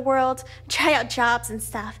other worlds, try out jobs and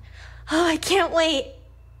stuff. Oh, I can't wait.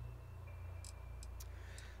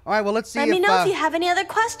 All right, well, let's see Let me know if you have any other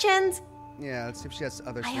questions. Yeah, let's see if she has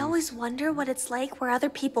other things. I always wonder what it's like where other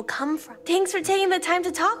people come from. Thanks for taking the time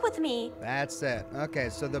to talk with me. That's it. Okay,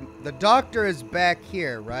 so the doctor is back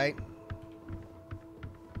here, right?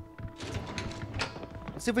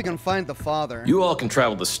 Let's see if we can find the father. You all can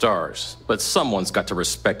travel the stars, but someone's got to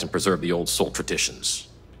respect and preserve the old Sol traditions.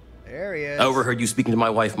 There he is. I overheard you speaking to my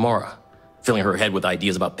wife, Mara, filling her head with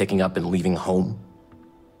ideas about picking up and leaving home.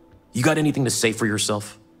 You got anything to say for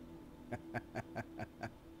yourself?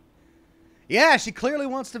 Yeah, she clearly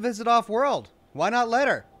wants to visit off-world. Why not let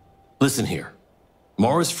her? Listen here.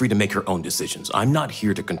 Mara's free to make her own decisions. I'm not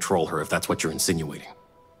here to control her if that's what you're insinuating.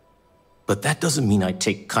 But that doesn't mean I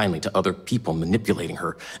take kindly to other people manipulating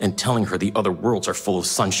her and telling her the other worlds are full of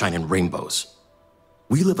sunshine and rainbows.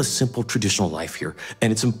 We live a simple traditional life here,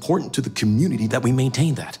 and it's important to the community that we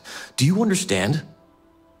maintain that. Do you understand?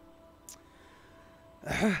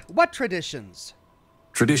 What traditions?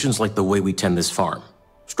 Traditions like the way we tend this farm.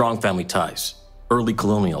 Strong family ties, early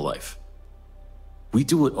colonial life. We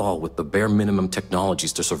do it all with the bare minimum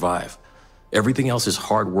technologies to survive. Everything else is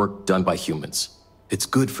hard work done by humans. It's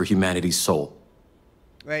good for humanity's soul.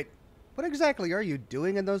 Wait, what exactly are you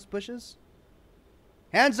doing in those bushes?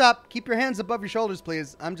 Hands up! Keep your hands above your shoulders,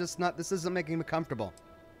 please. I'm just not, this isn't making me comfortable.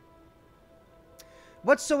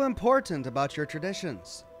 What's so important about your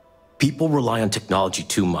traditions? People rely on technology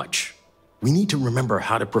too much. We need to remember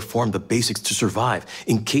how to perform the basics to survive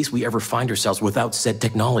in case we ever find ourselves without said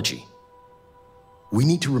technology. We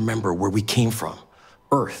need to remember where we came from,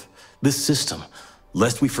 Earth, this system,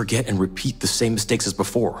 lest we forget and repeat the same mistakes as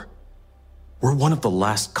before. We're one of the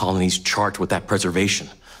last colonies charged with that preservation.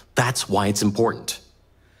 That's why it's important.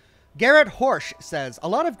 Garrett Horsch says, a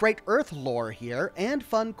lot of great Earth lore here and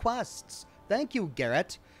fun quests. Thank you,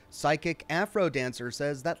 Garrett. Psychic Afro Dancer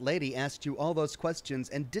says, that lady asked you all those questions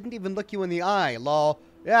and didn't even look you in the eye, lol.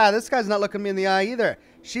 Yeah, this guy's not looking me in the eye either.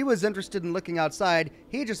 She was interested in looking outside.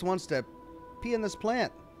 He just wants to pee in this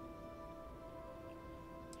plant.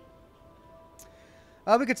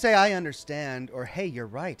 We could say, I understand, or hey, you're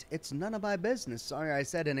right. It's none of my business. Sorry I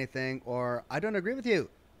said anything, or I don't agree with you.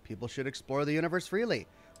 People should explore the universe freely.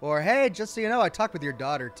 Or hey, just so you know, I talked with your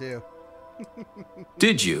daughter too.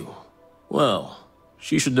 Did you? Well,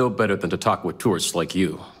 she should know better than to talk with tourists like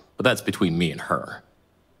you, but that's between me and her.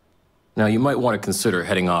 Now, you might want to consider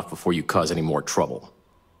heading off before you cause any more trouble.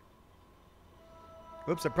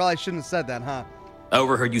 Oops, I probably shouldn't have said that, huh? I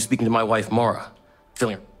overheard you speaking to my wife, Mara.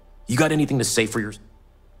 Filling her. You got anything to say for yours?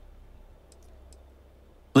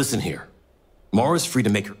 Listen here. Mara's free to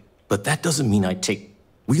make her, but that doesn't mean I take...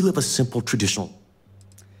 We live a simple, traditional...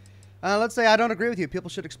 Let's say I don't agree with you. People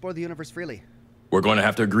should explore the universe freely. We're going to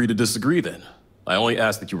have to agree to disagree then. I only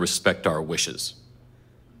ask that you respect our wishes.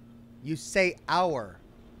 You say our.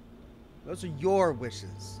 Those are your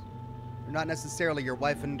wishes. They're not necessarily your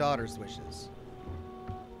wife and daughter's wishes.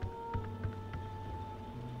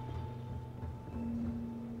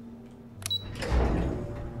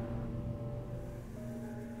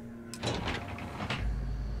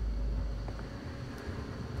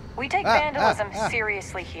 We take vandalism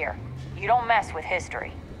seriously here. You don't mess with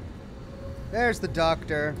history. There's the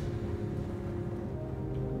doctor.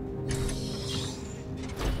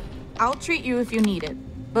 I'll treat you if you need it,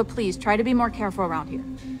 but please try to be more careful around here.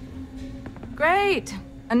 Great!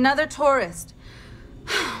 Another tourist.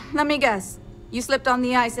 Let me guess. You slipped on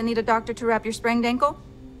the ice and need a doctor to wrap your sprained ankle?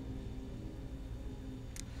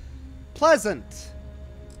 Pleasant.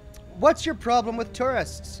 What's your problem with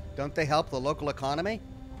tourists? Don't they help the local economy?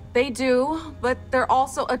 They do, but they're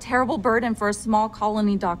also a terrible burden for a small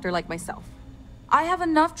colony doctor like myself. I have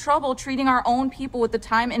enough trouble treating our own people with the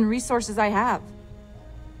time and resources I have.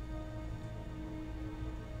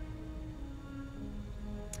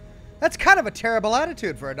 That's kind of a terrible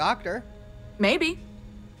attitude for a doctor. Maybe.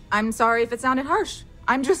 I'm sorry if it sounded harsh.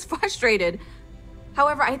 I'm just frustrated.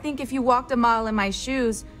 However, I think if you walked a mile in my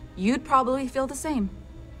shoes, you'd probably feel the same.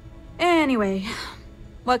 Anyway,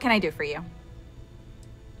 what can I do for you?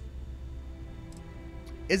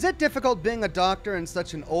 Is it difficult being a doctor in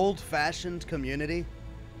such an old-fashioned community?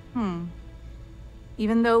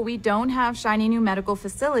 Even though we don't have shiny new medical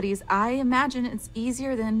facilities, I imagine it's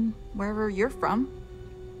easier than wherever you're from.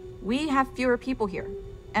 We have fewer people here,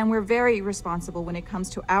 and we're very responsible when it comes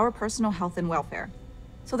to our personal health and welfare.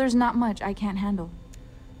 So there's not much I can't handle.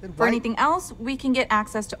 For anything else, we can get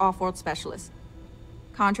access to off-world specialists.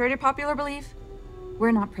 Contrary to popular belief,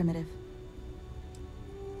 we're not primitive.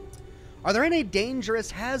 Are there any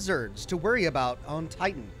dangerous hazards to worry about on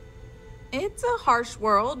Titan? It's a harsh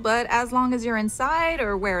world, but as long as you're inside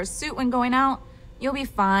or wear a suit when going out, you'll be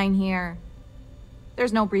fine here.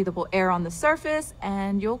 There's no breathable air on the surface,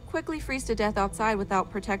 and you'll quickly freeze to death outside without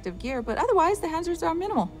protective gear, but otherwise the hazards are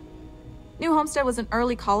minimal. New Homestead was an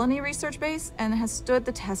early colony research base and has stood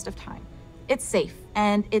the test of time. It's safe,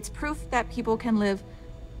 and it's proof that people can live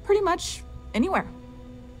pretty much anywhere.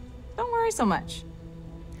 Don't worry so much.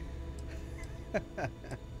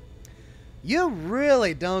 You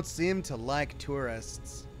really don't seem to like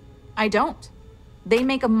tourists. I don't. They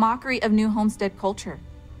make a mockery of New Homestead culture.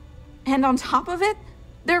 And on top of it,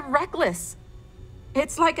 they're reckless.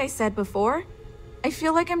 It's like I said before, I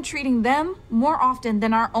feel like I'm treating them more often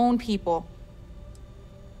than our own people.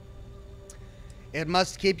 It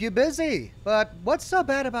must keep you busy, but what's so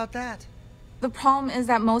bad about that? The problem is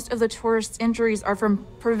that most of the tourists' injuries are from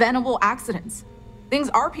preventable accidents. Things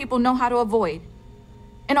our people know how to avoid.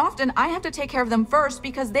 And often I have to take care of them first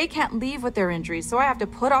because they can't leave with their injuries, so I have to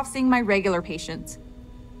put off seeing my regular patients.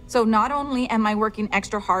 So not only am I working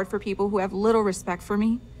extra hard for people who have little respect for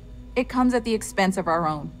me, it comes at the expense of our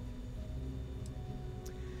own.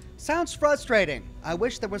 Sounds frustrating. I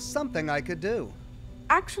wish there was something I could do.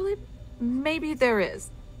 Actually, maybe there is.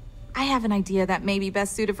 I have an idea that may be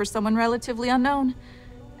best suited for someone relatively unknown,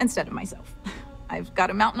 instead of myself. I've got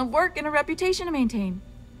a mountain of work and a reputation to maintain.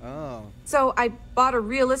 Oh. So I bought a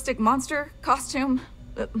realistic monster costume.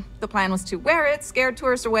 The plan was to wear it, scare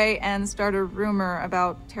tourists away, and start a rumor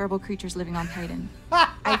about terrible creatures living on Titan.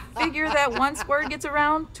 I figure that once word gets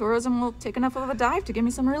around, tourism will take enough of a dive to give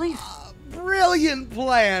me some relief. Brilliant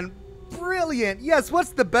plan. Brilliant. Yes, what's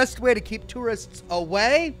the best way to keep tourists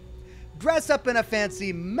away? Dress up in a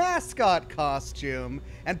fancy mascot costume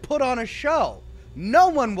and put on a show. No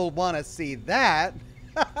one will want to see that.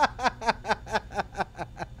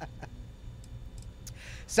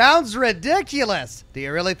 Sounds ridiculous. Do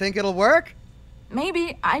you really think it'll work?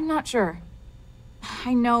 Maybe. I'm not sure.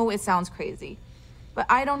 I know it sounds crazy, but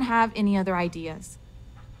I don't have any other ideas.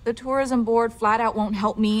 The tourism board flat out won't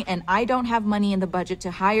help me, and I don't have money in the budget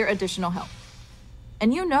to hire additional help.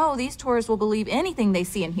 And you know these tourists will believe anything they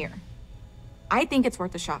see and hear. I think it's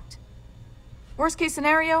worth a shot. Worst case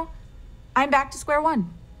scenario, I'm back to square one.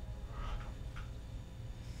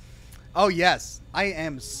 Oh yes, I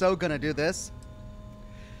am so gonna do this.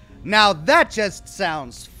 Now that just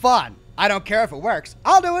sounds fun. I don't care if it works.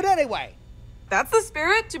 I'll do it anyway. That's the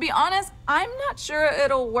spirit. To be honest, I'm not sure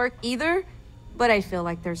it'll work either, but I feel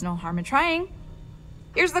like there's no harm in trying.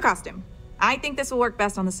 Here's the costume. I think this will work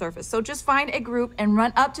best on the surface, so just find a group and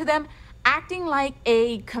run up to them, acting like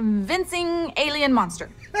a convincing alien monster.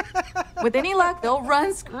 With any luck, they'll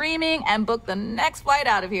run screaming and book the next flight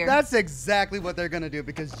out of here. That's exactly what they're gonna do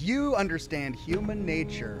because you understand human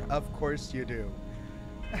nature. Of course you do.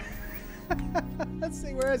 Let's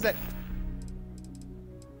see, where is it?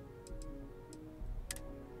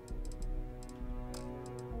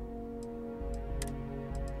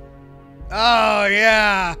 Oh,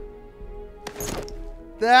 yeah.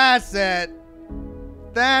 That's it.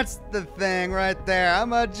 That's the thing right there.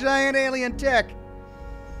 I'm a giant alien tick.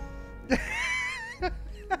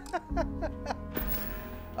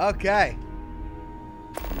 Okay.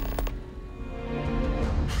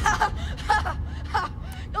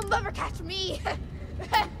 You'll never catch me.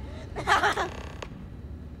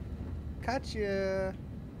 Gotcha.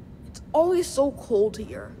 It's always so cold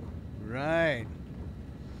here. Right.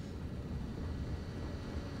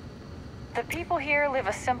 The people here live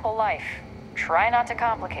a simple life. Try not to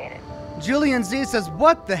complicate it. Julian Z says,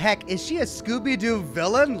 what the heck? Is she a Scooby-Doo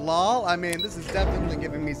villain? Lol. I mean, this is definitely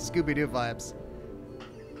giving me Scooby-Doo vibes.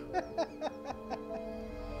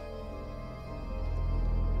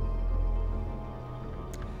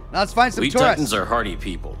 Now let's find some We tourists. Titans are hardy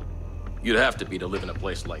people. You'd have to be to live in a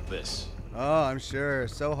place like this. Oh, I'm sure.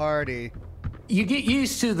 So hardy. You get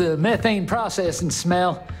used to the methane processing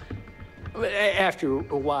smell after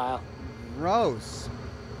a while. Gross.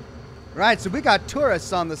 Right, so we got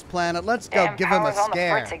tourists on this planet. Let's go give them a Power's on the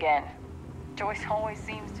scare. fritz again. Joyce always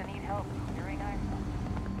seems to need help during night.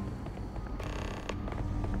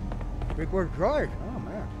 Big word drive. Oh,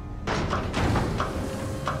 man.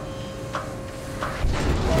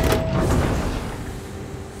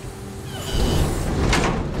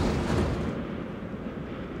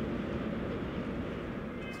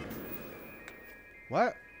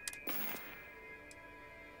 What?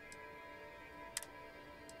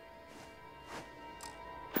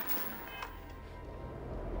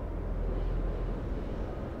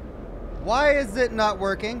 Why is it not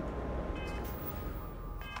working?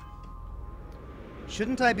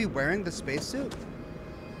 Shouldn't I be wearing the spacesuit?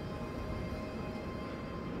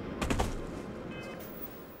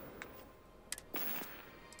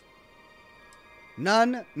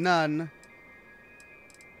 None.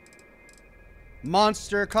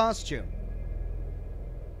 Monster costume.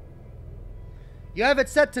 You have it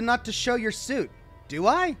set to not to show your suit. Do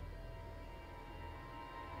I?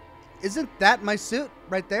 Isn't that my suit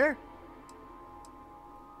right there?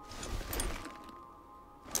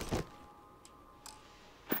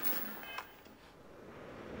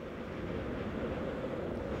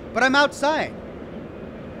 But I'm outside.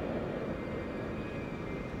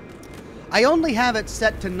 I only have it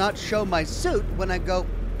set to not show my suit when I go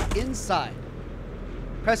inside.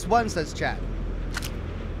 Press 1, says chat.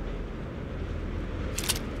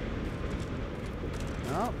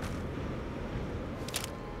 Oh.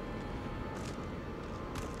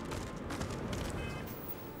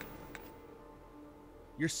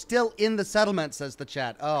 You're still in the settlement, says the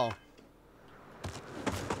chat. Oh.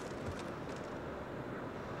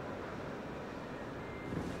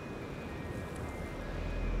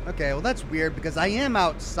 Okay, well that's weird because I am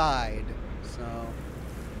outside, so...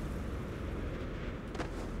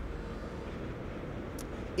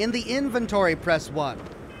 In the inventory, press 1.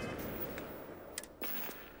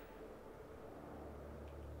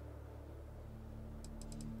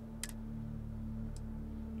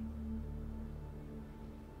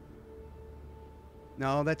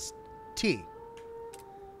 No, that's T.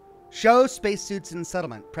 Show spacesuits in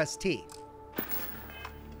settlement. Press T.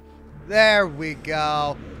 There we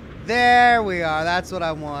go. There we are. That's what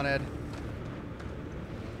I wanted.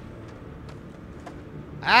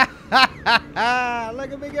 Ah ha ha ha!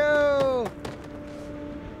 Look at me go!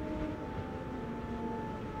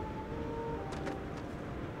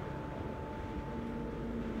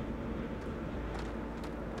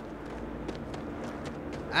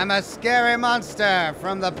 I'm a scary monster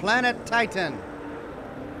from the planet Titan.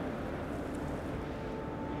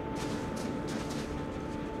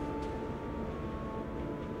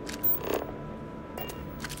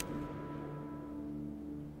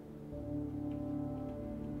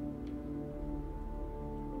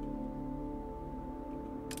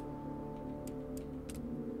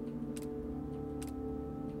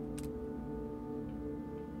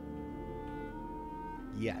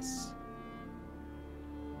 Yes.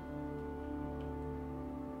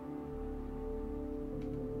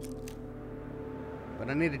 But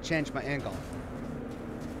I need to change my angle.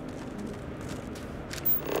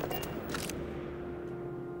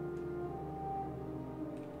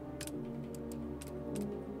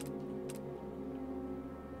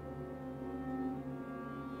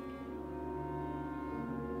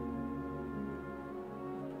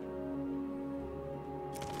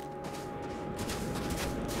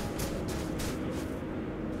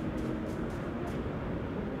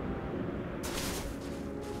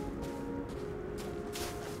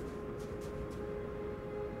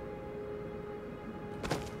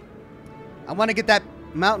 I want to get that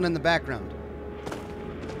mountain in the background.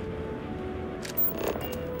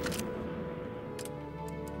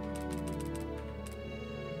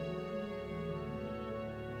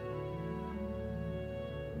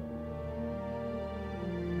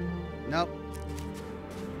 Nope.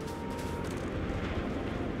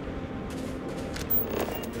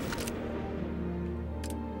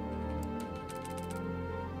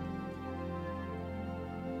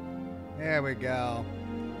 There we go.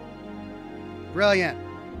 Brilliant.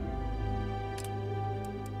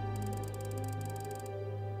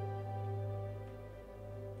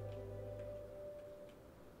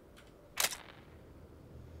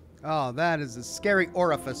 Oh, that is a scary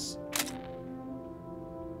orifice.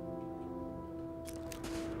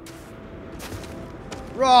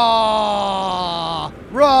 Raw!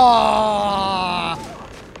 Raw!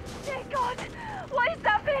 Thank God! What is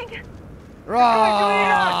happening?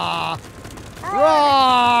 Raw!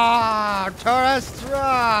 Raw! Tourists,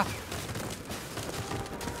 raw!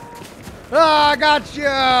 Ah, I got you!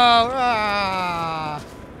 Ah!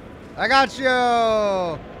 I got you!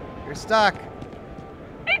 You're stuck.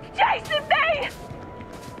 It's chasing me!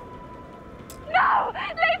 No!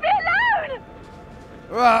 Leave me alone!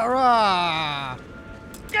 Rah, rah!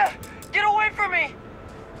 Get away from me!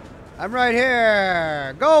 I'm right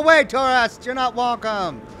here! Go away, tourist! You're not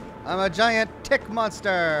welcome! I'm a giant tick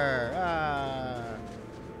monster! Ah.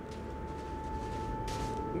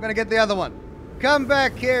 I'm gonna get the other one. Come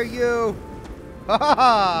back here, you! Ha ha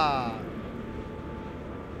ha!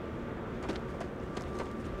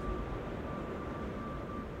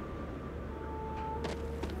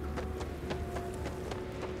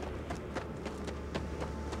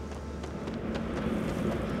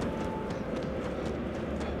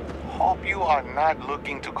 you are not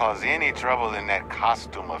looking to cause any trouble in that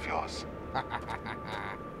costume of yours.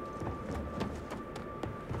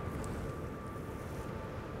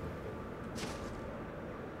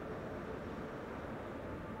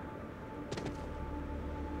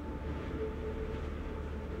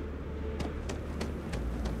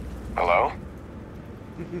 Hello?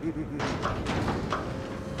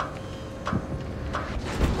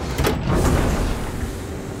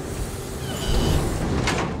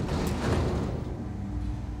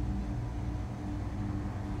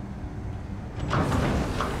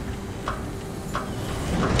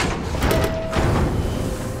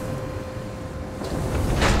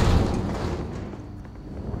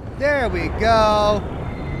 There we go.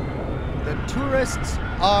 The tourists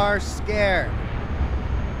are scared.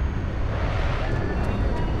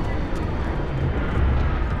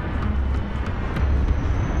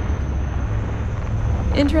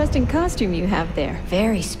 Interesting costume you have there.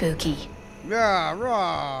 Very spooky. Yeah,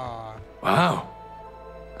 raw. Wow.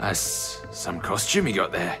 That's some costume you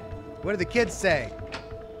got there. What do the kids say?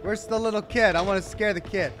 Where's the little kid? I want to scare the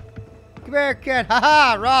kid. Come here, kid. Ha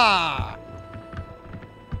ha, rah.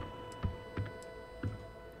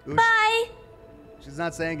 Ooh, Bye. She's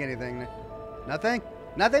not saying anything. Nothing?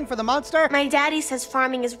 Nothing for the monster? My daddy says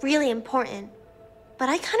farming is really important, but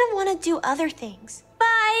I kind of want to do other things.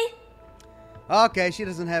 Bye. Okay, she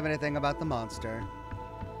doesn't have anything about the monster.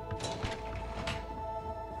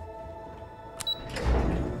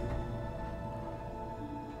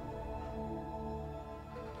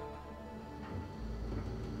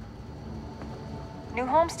 New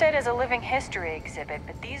Homestead is a living history exhibit,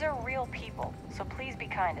 but these are real people, so please be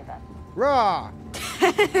kind to them. Raw!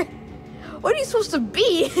 What are you supposed to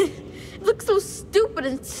be? It looks so stupid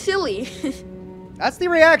and silly. That's the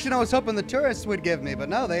reaction I was hoping the tourists would give me, but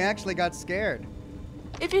no, they actually got scared.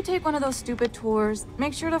 If you take one of those stupid tours,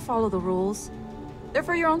 make sure to follow the rules. They're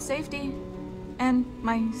for your own safety and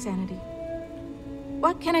my sanity.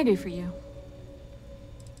 What can I do for you?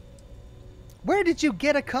 Where did you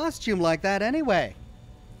get a costume like that anyway?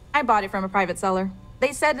 I bought it from a private seller.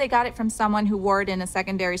 They said they got it from someone who wore it in a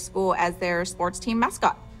secondary school as their sports team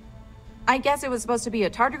mascot. I guess it was supposed to be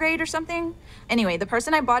a tardigrade or something. Anyway, the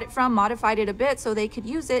person I bought it from modified it a bit so they could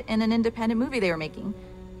use it in an independent movie they were making.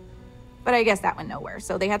 But I guess that went nowhere,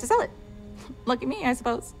 so they had to sell it. Lucky me, I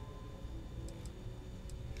suppose.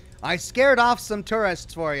 I scared off some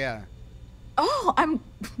tourists for you. Oh, I'm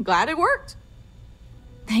glad it worked.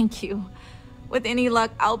 Thank you. With any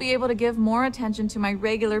luck, I'll be able to give more attention to my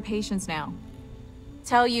regular patients now.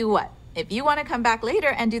 Tell you what, if you want to come back later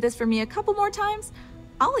and do this for me a couple more times,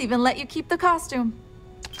 I'll even let you keep the costume.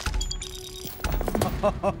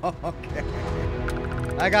 Okay.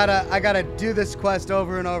 I gotta do this quest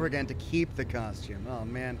over and over again to keep the costume. Oh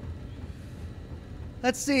man.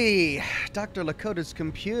 Let's see. Dr. Lakota's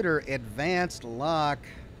computer advanced lock.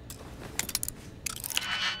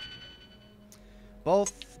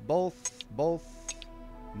 Both.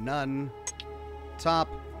 None. Top.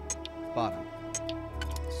 Bottom.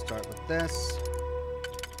 Start with this.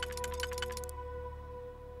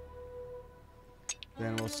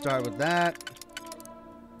 Then we'll start with that.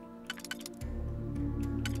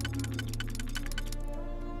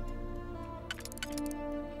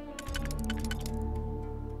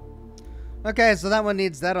 Okay, so that one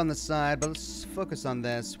needs that on the side, but let's focus on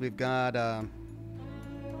this. We've got that.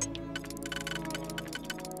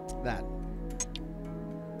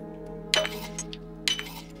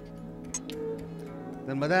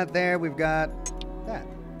 Then with that there, we've got that.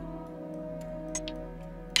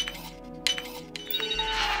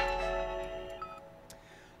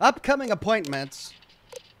 Upcoming appointments.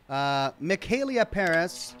 Michaelia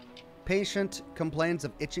Paris. Patient complains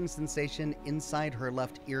of itching sensation inside her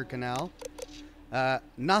left ear canal.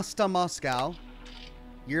 Nasta Moscow.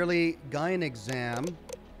 Yearly gyne exam.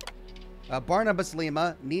 Barnabas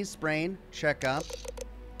Lima. Knee sprain. Checkup.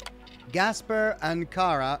 Gasper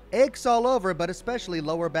Ankara. Aches all over, but especially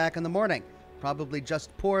lower back in the morning. Probably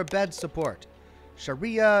just poor bed support.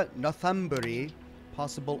 Sharia Nothamburi.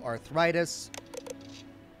 Possible arthritis.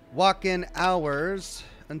 Walk-in hours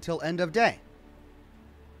until end of day.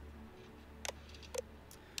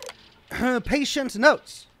 Patient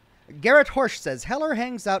notes. Garrett Horsch says, Heller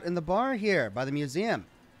hangs out in the bar here by the museum.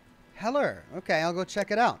 Heller. Okay, I'll go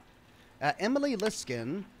check it out. Emily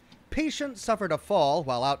Liskin. Patient suffered a fall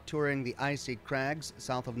while out touring the icy crags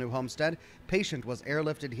south of New Homestead. Patient was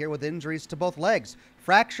airlifted here with injuries to both legs.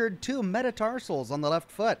 Fractured 2 metatarsals on the left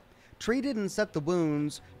foot. Treated and set the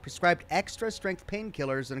wounds. Prescribed extra strength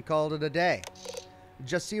painkillers and called it a day.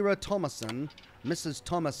 Jasira Thomason. Mrs.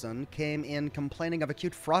 Thomason came in complaining of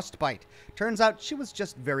acute frostbite. Turns out she was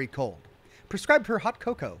just very cold. prescribed her hot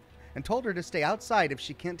cocoa and told her to stay outside if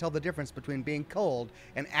she can't tell the difference between being cold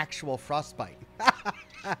and actual frostbite.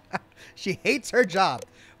 She hates her job.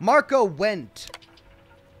 Marco went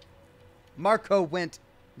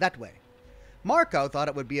that way. Marco thought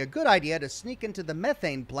it would be a good idea to sneak into the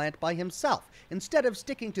methane plant by himself instead of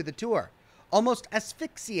sticking to the tour. Almost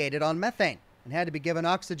asphyxiated on methane and had to be given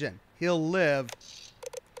oxygen. He'll live.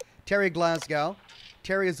 Terry Glasgow.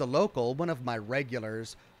 Terry is a local, one of my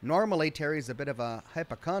regulars. Normally, Terry's a bit of a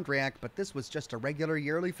hypochondriac, but this was just a regular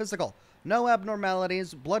yearly physical. No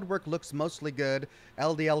abnormalities. Blood work looks mostly good.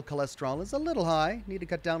 LDL cholesterol is a little high. Need to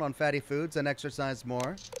cut down on fatty foods and exercise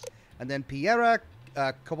more. And then Piera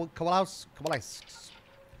Kowalski.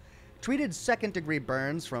 Treated second-degree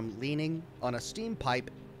burns from leaning on a steam pipe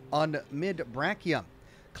on mid-brachium.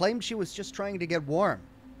 Claimed she was just trying to get warm.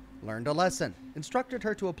 Learned a lesson. Instructed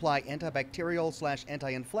her to apply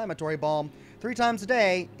antibacterial/anti-inflammatory balm 3 times a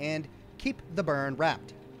day and keep the burn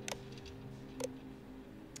wrapped.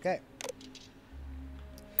 Okay.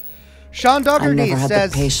 Sean Dougherty I never had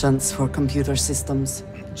says, the patience for computer systems.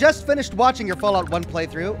 just finished watching your Fallout 1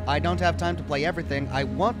 playthrough. I don't have time to play everything. I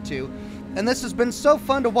want to. And this has been so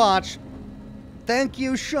fun to watch. Thank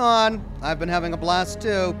you, Sean. I've been having a blast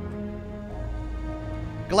too.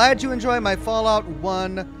 Glad you enjoy my Fallout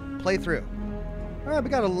 1 playthrough. Alright, we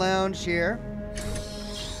got a lounge here.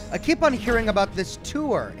 I keep on hearing about this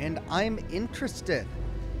tour, and I'm interested.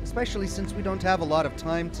 Especially since we don't have a lot of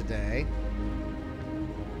time today.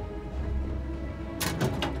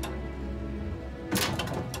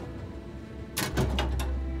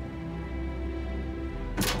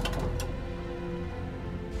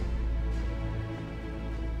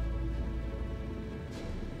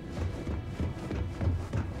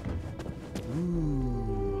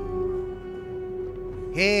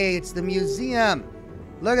 Hey, it's the museum.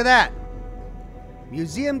 Look at that.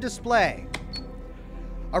 Museum display.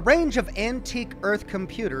 A range of antique Earth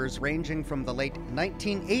computers ranging from the late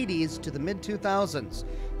 1980s to the mid-2000s.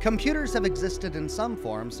 Computers have existed in some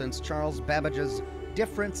form since Charles Babbage's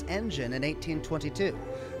difference engine in 1822.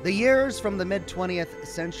 The years from the mid-20th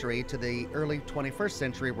century to the early 21st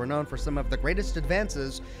century were known for some of the greatest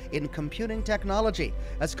advances in computing technology,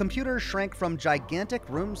 as computers shrank from gigantic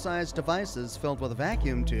room-sized devices filled with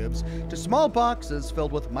vacuum tubes to small boxes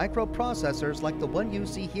filled with microprocessors like the one you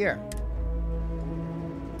see here.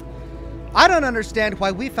 I don't understand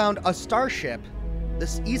why we found a starship,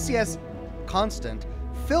 this ECS Constant,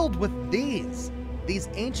 filled with these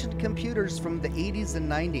ancient computers from the 80s and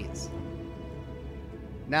 90s.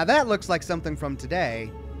 Now that looks like something from today,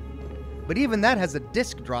 but even that has a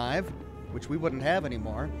disk drive, which we wouldn't have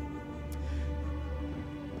anymore.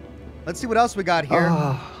 Let's see what else we got here.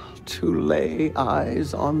 Ah, to lay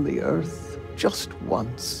eyes on the Earth just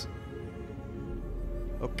once.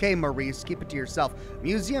 Okay, Maurice, keep it to yourself.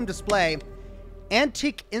 Museum display.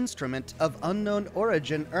 Antique instrument of unknown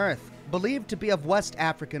origin, Earth. Believed to be of West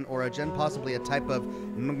African origin, possibly a type of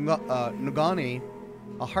ngoni,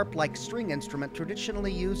 a harp-like string instrument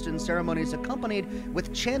traditionally used in ceremonies accompanied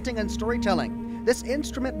with chanting and storytelling. This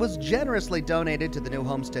instrument was generously donated to the New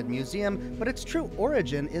Homestead Museum, but its true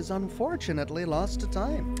origin is unfortunately lost to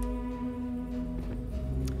time.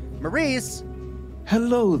 Maurice!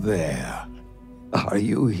 Hello there. Are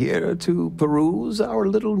you here to peruse our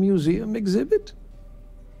little museum exhibit?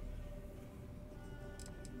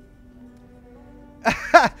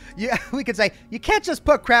 Yeah, we could say, you can't just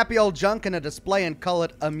put crappy old junk in a display and call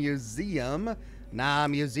it a museum. Nah,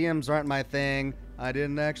 museums aren't my thing. I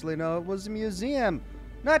didn't actually know it was a museum.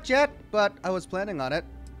 Not yet, but I was planning on it.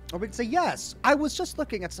 Or we could say, yes, I was just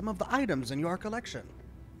looking at some of the items in your collection.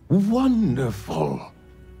 Wonderful.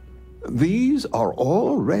 These are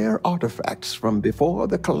all rare artifacts from before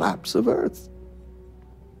the collapse of Earth.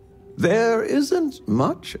 There isn't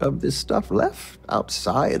much of this stuff left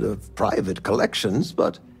outside of private collections,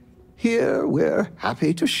 but here we're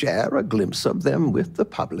happy to share a glimpse of them with the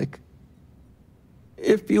public.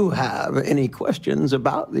 If you have any questions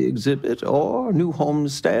about the exhibit or New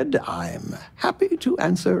Homestead, I'm happy to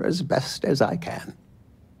answer as best as I can.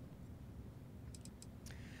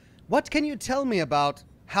 What can you tell me about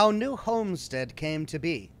how New Homestead came to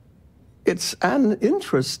be? It's an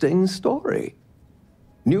interesting story.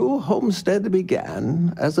 New Homestead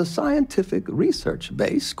began as a scientific research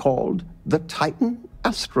base called the Titan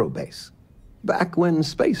Astrobase, back when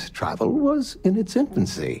space travel was in its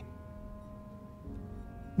infancy.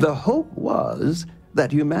 The hope was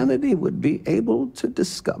that humanity would be able to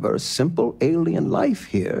discover simple alien life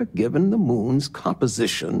here given the moon's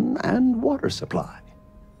composition and water supply.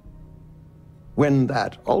 When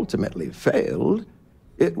that ultimately failed,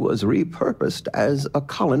 it was repurposed as a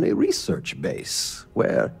colony research base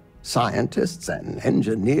where scientists and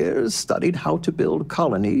engineers studied how to build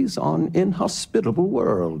colonies on inhospitable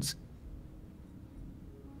worlds.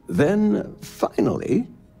 Then, finally,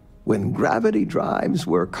 when gravity drives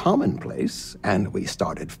were commonplace and we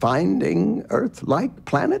started finding Earth-like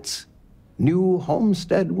planets, New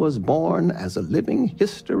Homestead was born as a living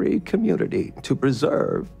history community to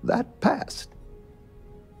preserve that past.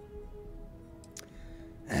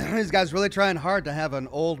 These guys really trying hard to have an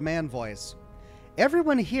old man voice.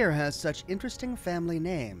 Everyone here has such interesting family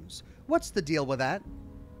names. What's the deal with that?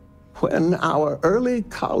 When our early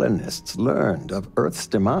colonists learned of Earth's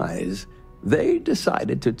demise, they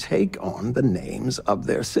decided to take on the names of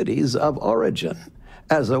their cities of origin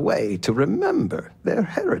as a way to remember their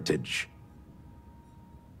heritage.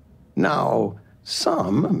 Now,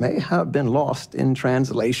 some may have been lost in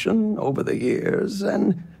translation over the years,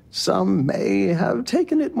 and some may have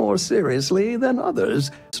taken it more seriously than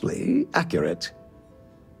others. Accurate.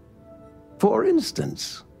 For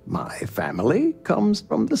instance, my family comes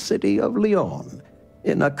from the city of Lyon,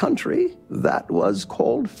 in a country that was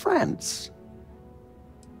called France.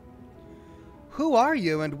 Who are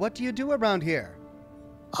you and what do you do around here?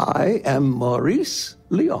 I am Maurice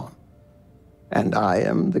Lyon, and I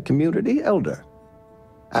am the community elder.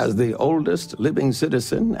 As the oldest living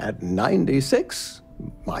citizen at 96,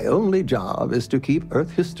 my only job is to keep Earth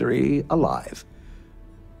history alive.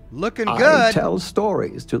 Looking good. I tell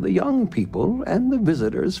stories to the young people and the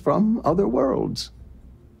visitors from other worlds.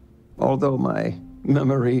 Although my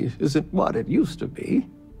memory isn't what it used to be,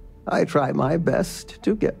 I try my best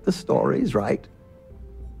to get the stories right.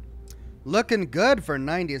 Looking good for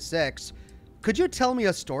 96. Could you tell me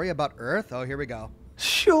a story about Earth? Oh, here we go.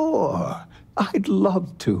 Sure, I'd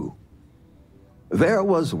love to. There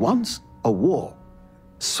was once a war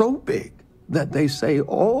so big that they say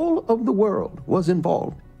all of the world was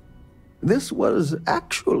involved. This was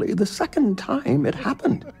actually the second time it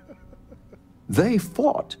happened. They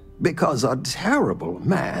fought because a terrible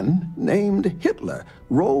man named Hitler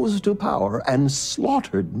rose to power and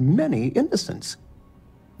slaughtered many innocents.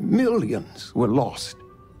 Millions were lost.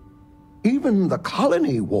 Even the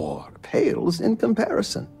colony war pales in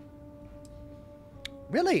comparison.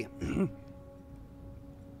 Really?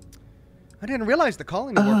 I didn't realize the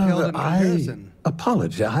colony war paled in comparison. I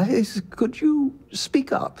apologize. Could you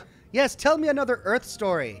speak up? Yes, tell me another Earth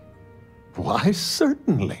story. Why,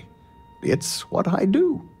 certainly. It's what I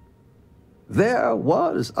do. There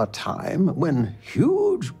was a time when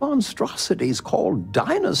huge monstrosities called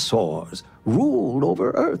dinosaurs ruled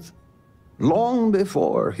over Earth, long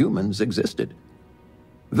before humans existed.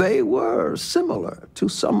 They were similar to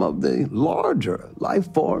some of the larger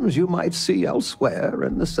life forms you might see elsewhere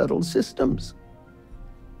in the settled systems.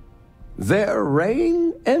 Their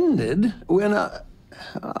reign ended when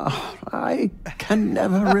I can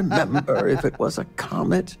never remember if it was a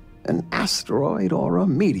comet, an asteroid, or a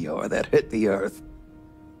meteor that hit the Earth.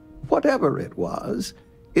 Whatever it was,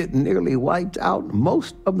 it nearly wiped out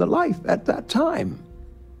most of the life at that time.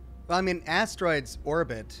 Well, I mean, asteroids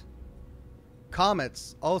orbit.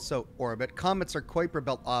 Comets also orbit. Comets are Kuiper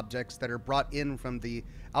Belt objects that are brought in from the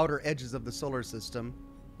outer edges of the solar system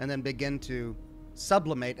and then begin to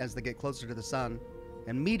sublimate as they get closer to the sun.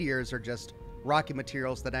 And meteors are just rocky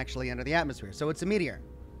materials that actually enter the atmosphere. So it's a meteor.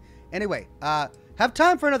 Anyway, have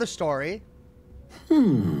time for another story.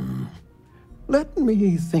 Let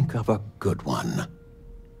me think of a good one.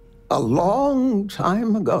 A long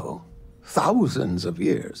time ago, thousands of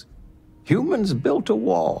years, humans built a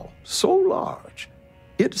wall so large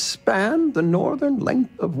it spanned the northern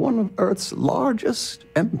length of one of Earth's largest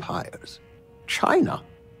empires, China.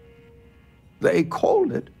 They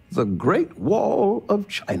called it the Great Wall of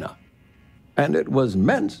China, and it was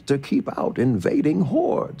meant to keep out invading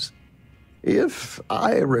hordes. If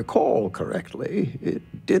I recall correctly,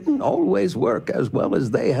 it didn't always work as well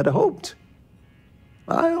as they had hoped.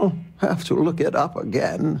 I'll have to look it up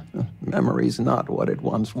again. Memory's not what it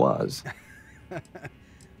once was.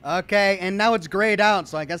 Okay, and now it's grayed out,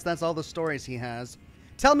 so I guess that's all the stories he has.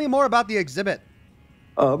 Tell me more about the exhibit.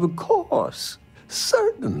 Of course.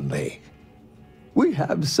 Certainly. We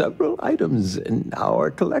have several items in our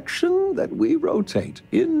collection that we rotate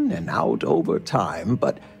in and out over time,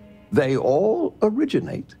 but they all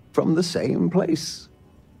originate from the same place,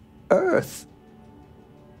 Earth.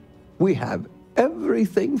 We have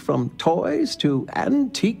everything from toys to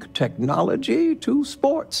antique technology to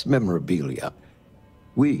sports memorabilia.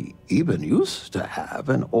 We even used to have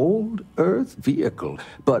an old Earth vehicle,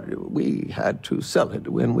 but we had to sell it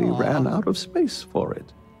when we ran out of space for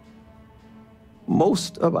it.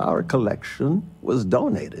 Most of our collection was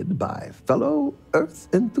donated by fellow Earth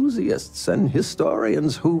enthusiasts and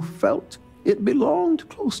historians who felt it belonged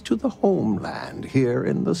close to the homeland here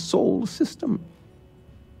in the Sol system.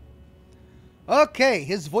 Okay,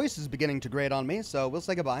 his voice is beginning to grate on me, so we'll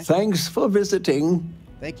say goodbye. Thanks for visiting.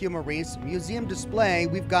 Thank you, Maurice. Museum display.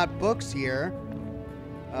 We've got books here.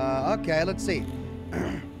 Okay, let's see.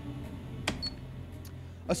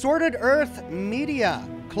 Assorted Earth Media,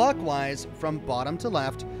 clockwise from bottom to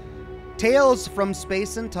left. Tales from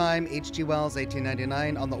Space and Time, H.G. Wells,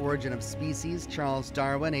 1899. On the Origin of Species, Charles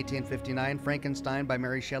Darwin, 1859. Frankenstein by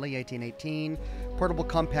Mary Shelley, 1818. Portable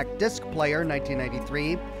Compact Disc Player,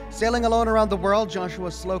 1993. Sailing Alone Around the World, Joshua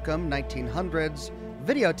Slocum, 1900s.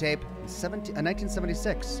 Videotape,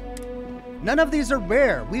 1976. None of these are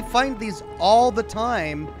rare. We find these all the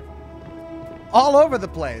time, all over the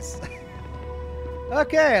place.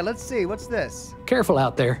 Okay, let's see. What's this? Careful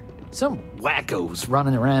out there. Some wackos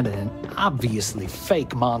running around in an obviously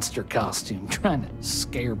fake monster costume trying to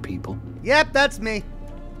scare people. Yep, that's me.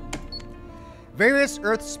 Various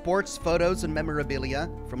Earth sports photos and memorabilia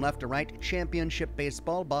from left to right. Championship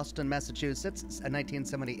Baseball, Boston, Massachusetts,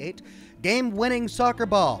 1978. Game-winning soccer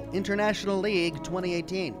ball, International League,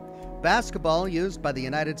 2018. Basketball used by the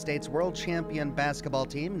United States World Champion Basketball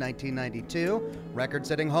Team, 1992.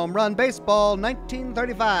 Record-setting home run baseball,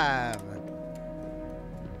 1935.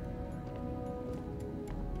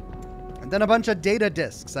 And then a bunch of data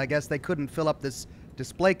discs. I guess they couldn't fill up this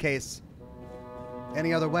display case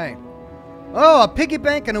any other way. Oh, a piggy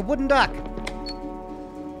bank and a wooden duck.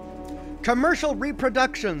 Commercial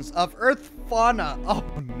reproductions of Earth fauna. Oh,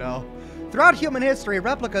 no. Throughout human history,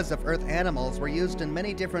 replicas of Earth animals were used in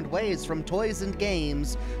many different ways, from toys and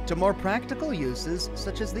games to more practical uses,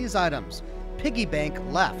 such as these items. Piggy bank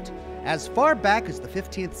left. As far back as the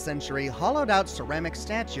 15th century, hollowed-out ceramic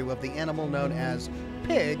statue of the animal known as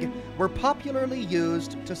pig were popularly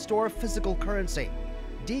used to store physical currency.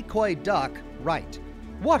 Decoy duck, right.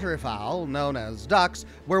 Waterfowl, known as ducks,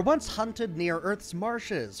 were once hunted near Earth's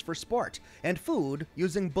marshes for sport and food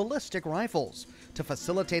using ballistic rifles. To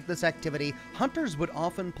facilitate this activity, hunters would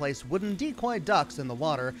often place wooden decoy ducks in the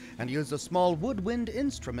water and use a small woodwind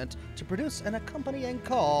instrument to produce an accompanying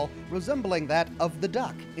call resembling that of the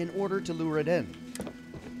duck in order to lure it in.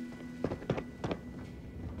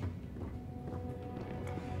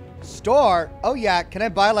 Store? Oh yeah, can I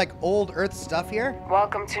buy like old Earth stuff here?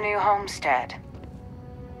 Welcome to New Homestead.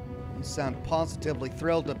 You sound positively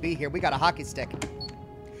thrilled to be here. We got a hockey stick.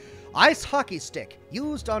 Ice hockey stick,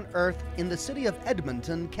 used on Earth in the city of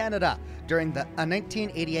Edmonton, Canada, during the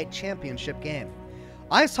 1988 championship game.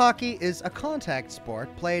 Ice hockey is a contact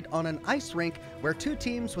sport played on an ice rink where two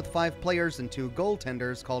teams with 5 players and 2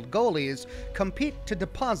 goaltenders, called goalies, compete to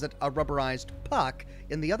deposit a rubberized puck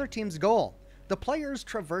in the other team's goal. The players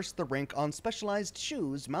traverse the rink on specialized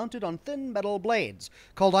shoes mounted on thin metal blades,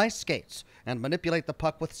 called ice skates, and manipulate the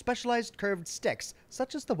puck with specialized curved sticks,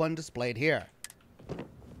 such as the one displayed here.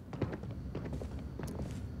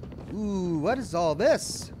 Ooh, what is all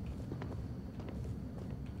this?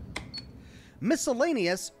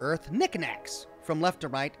 Miscellaneous Earth knickknacks. From left to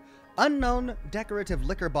right, unknown decorative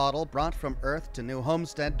liquor bottle brought from Earth to New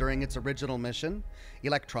Homestead during its original mission.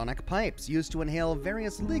 Electronic pipes used to inhale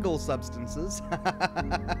various legal substances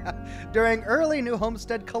during early New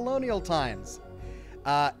Homestead colonial times.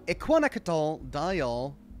 Equinoctial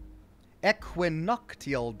dial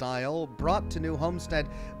brought to New Homestead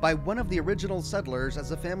by one of the original settlers as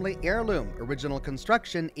a family heirloom. Original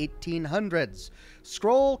construction 1800s.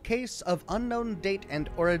 Scroll case of unknown date and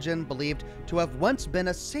origin, believed to have once been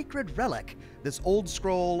a sacred relic. This old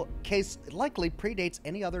scroll case likely predates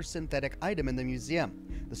any other synthetic item in the museum.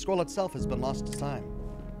 The scroll itself has been lost to time.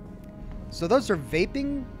 So those are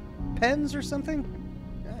vaping pens or something?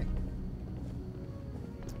 Okay.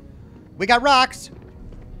 We got rocks.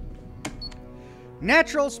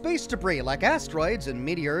 Natural space debris, like asteroids and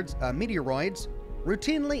meteoroids,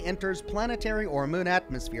 routinely enters planetary or moon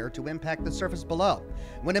atmosphere to impact the surface below.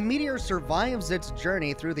 When a meteor survives its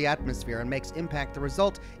journey through the atmosphere and makes impact, the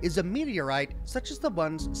result is a meteorite such as the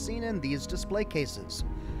ones seen in these display cases.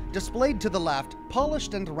 Displayed to the left,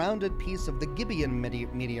 polished and rounded piece of the Gibeon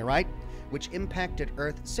meteorite, which impacted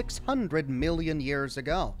Earth 600 million years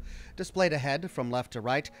ago. Displayed ahead, from left to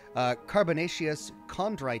right, carbonaceous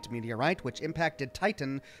chondrite meteorite, which impacted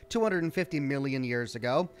Titan 250 million years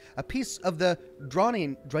ago. A piece of the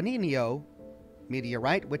Dronino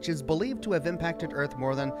meteorite, which is believed to have impacted Earth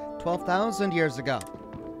more than 12,000 years ago.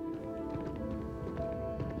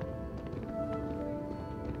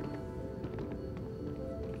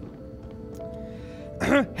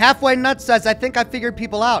 Halfway Nuts says, I think I figured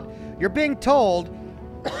people out. You're being told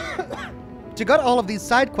to go to all of these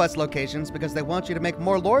side quest locations because they want you to make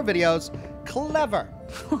more lore videos. Clever.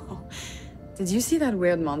 Did you see that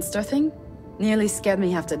weird monster thing? Nearly scared me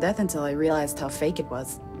half to death until I realized how fake it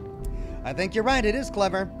was. I think you're right, it is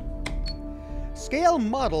clever. Scale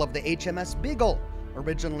model of the HMS Beagle.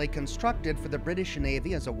 Originally constructed for the British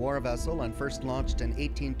Navy as a war vessel and first launched in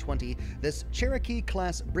 1820, this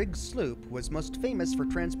Cherokee-class brig sloop was most famous for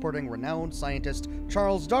transporting renowned scientist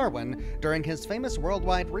Charles Darwin during his famous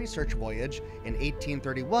worldwide research voyage in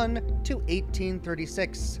 1831 to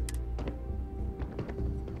 1836.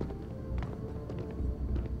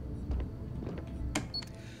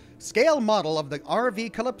 Scale model of the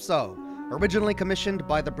RV Calypso. Originally commissioned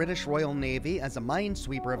by the British Royal Navy as a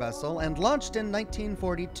minesweeper vessel and launched in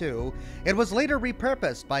 1942, it was later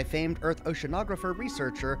repurposed by famed Earth oceanographer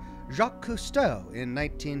researcher Jacques Cousteau in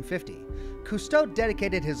 1950. Cousteau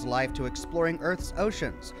dedicated his life to exploring Earth's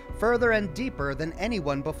oceans, further and deeper than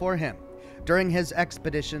anyone before him. During his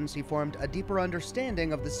expeditions, he formed a deeper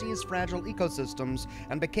understanding of the sea's fragile ecosystems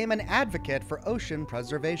and became an advocate for ocean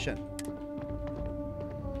preservation.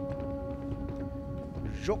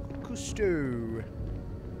 Jacques Cousteau.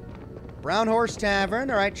 Brown Horse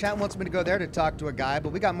Tavern. All right, chat wants me to go there to talk to a guy,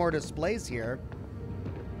 but we got more displays here.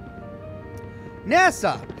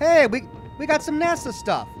 NASA. Hey, we got some NASA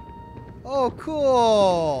stuff. Oh,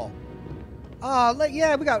 cool.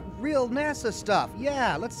 Yeah, we got real NASA stuff.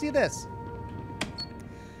 Yeah, let's see this.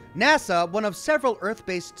 NASA, one of several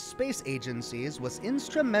Earth-based space agencies, was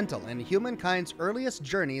instrumental in humankind's earliest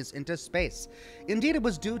journeys into space. Indeed, it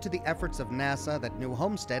was due to the efforts of NASA that New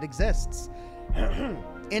Homestead exists.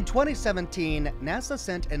 In 2017, NASA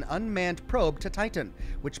sent an unmanned probe to Titan,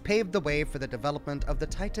 which paved the way for the development of the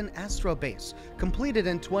Titan Astrobase, completed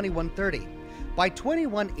in 2130. By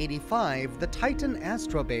 2185, the Titan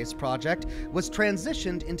Astrobase project was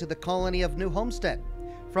transitioned into the colony of New Homestead.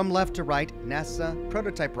 From left to right, NASA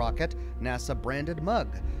prototype rocket, NASA branded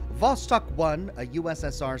mug, Vostok 1, a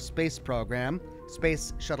USSR space program,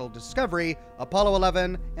 Space Shuttle Discovery, Apollo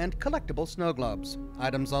 11, and collectible snow globes.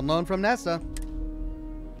 Items on loan from NASA.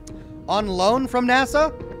 On loan from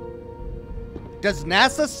NASA? Does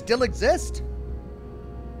NASA still exist?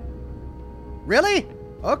 Really?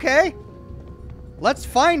 Okay. Let's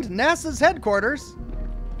find NASA's headquarters.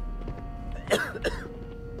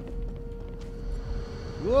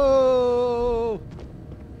 Whoa!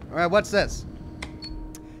 Alright, what's this?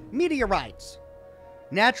 Meteorites.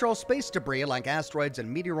 Natural space debris like asteroids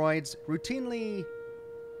and meteoroids routinely...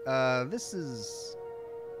 this is...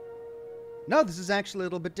 No, this is actually a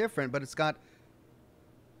little bit different, but it's got...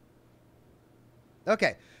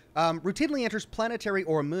 Okay. Routinely enters planetary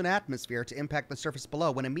or moon atmosphere to impact the surface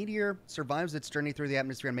below. When a meteor survives its journey through the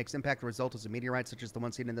atmosphere and makes impact, the result is a meteorite, such as the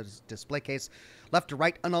one seen in the display case. Left to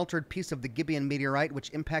right, unaltered piece of the Gibeon meteorite, which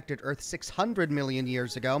impacted Earth 600 million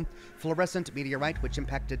years ago. Fluorescent meteorite, which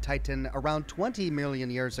impacted Titan around 20 million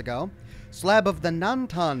years ago. Slab of the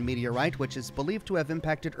Nantan meteorite, which is believed to have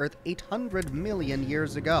impacted Earth 800 million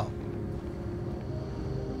years ago.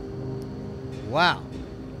 Wow.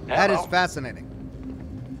 That is fascinating.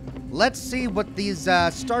 Let's see what these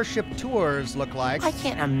Starship tours look like. I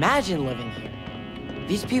can't imagine living here.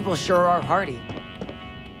 These people sure are hardy.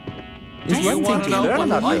 Do you want to know what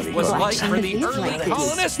life was like for the early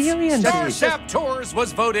colonists? Starsap Tours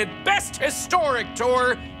was voted Best Historic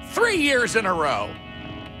Tour 3 years in a row.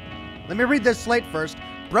 Let me read this slate first.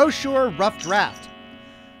 Brochure Rough Draft.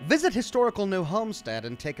 Visit historical New Homestead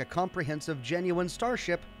and take a comprehensive, genuine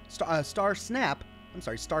Starzap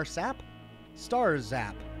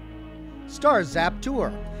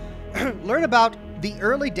tour. Learn about the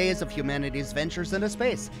early days of humanity's ventures into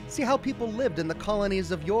space. See how people lived in the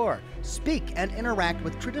colonies of yore. Speak and interact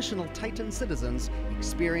with traditional Titan citizens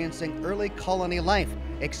experiencing early colony life.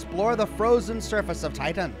 Explore the frozen surface of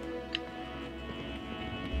Titan.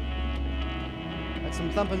 That's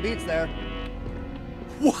some thumping beats there.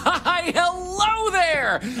 Why, hello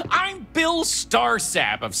there! I'm Bill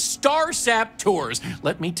Starsap of Starsap Tours.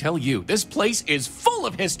 Let me tell you, this place is full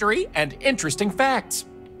of history and interesting facts.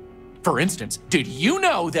 For instance, did you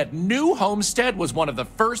know that New Homestead was one of the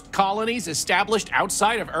first colonies established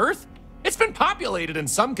outside of Earth? It's been populated in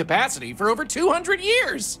some capacity for over 200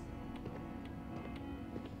 years.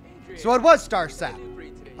 So it was Starsap.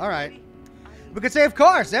 All right. We could say, of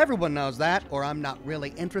course, everyone knows that, or I'm not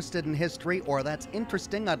really interested in history, or that's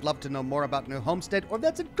interesting, I'd love to know more about New Homestead, or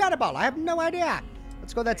that's incredible, I have no idea.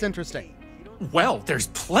 Let's go, that's interesting. Well, there's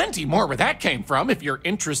plenty more where that came from if you're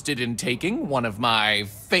interested in taking one of my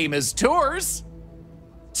famous tours.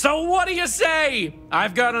 So what do you say?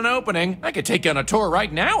 I've got an opening. I could take you on a tour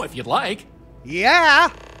right now if you'd like. Yeah!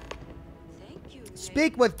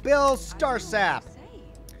 Speak with Bill Starsap.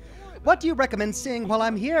 What do you recommend seeing while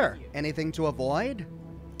I'm here? Anything to avoid?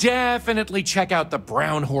 Definitely check out the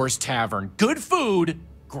Brown Horse Tavern. Good food,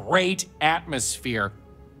 great atmosphere.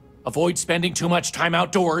 Avoid spending too much time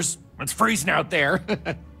outdoors. It's freezing out there.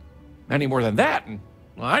 Any more than that, and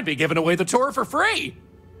well, I'd be giving away the tour for free.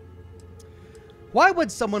 Why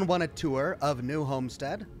would someone want a tour of New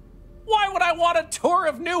Homestead? Why would I want a tour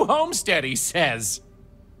of New Homestead, he says.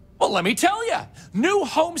 Well, let me tell you, New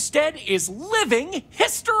Homestead is living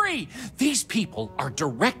history. These people are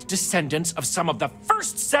direct descendants of some of the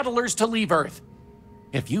first settlers to leave Earth.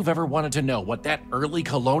 If you've ever wanted to know what that early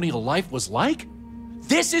colonial life was like,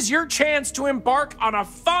 this is your chance to embark on a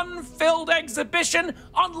fun-filled exhibition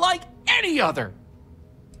unlike any other.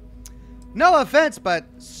 No offense,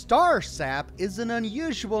 but Starsap is an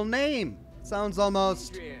unusual name. Sounds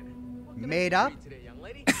almost made up.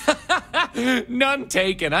 None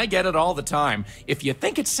taken. I get it all the time. If you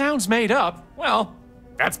think it sounds made up, well,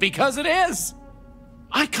 that's because it is.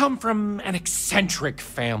 I come from an eccentric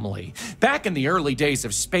family. Back in the early days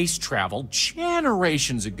of space travel,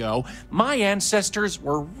 generations ago, my ancestors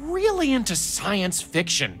were really into science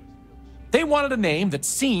fiction. They wanted a name that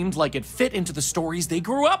seemed like it fit into the stories they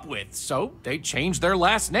grew up with, so they changed their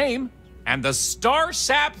last name, and the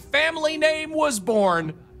Starsap family name was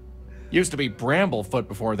born. Used to be Bramblefoot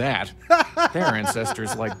before that. Their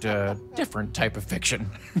ancestors liked a different type of fiction.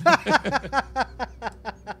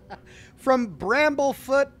 From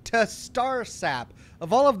Bramblefoot to Starsap.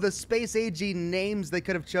 Of all of the space-aging names they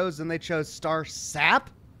could have chosen, they chose Starsap?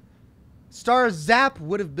 Starzap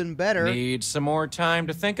would have been better. Need some more time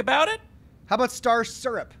to think about it? How about Star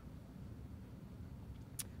Syrup?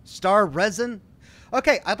 Star Resin?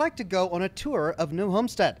 Okay, I'd like to go on a tour of New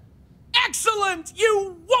Homestead. Excellent!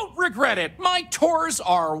 You won't regret it! My tours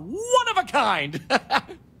are one of a kind!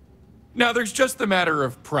 Now, there's just the matter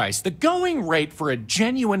of price. The going rate for a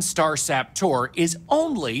genuine Starsap tour is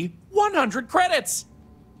only 100 credits.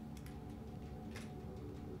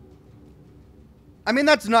 I mean,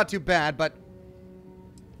 that's not too bad, but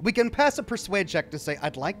we can pass a persuade check to say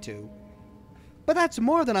I'd like to. But that's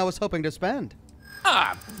more than I was hoping to spend.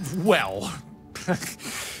 Well,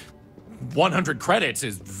 100 credits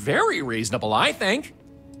is very reasonable, I think.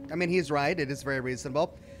 I mean, he's right. It is very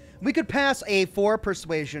reasonable. We could pass a 4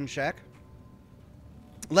 persuasion check.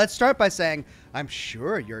 Let's start by saying, I'm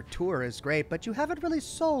sure your tour is great, but you haven't really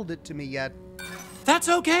sold it to me yet. That's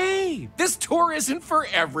okay. This tour isn't for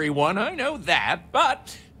everyone, I know that,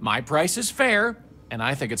 but my price is fair, and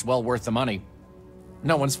I think it's well worth the money.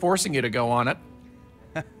 No one's forcing you to go on it.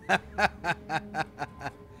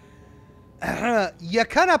 You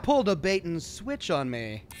kind of pulled a bait and switch on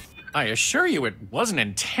me. I assure you it wasn't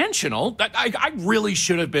intentional. I really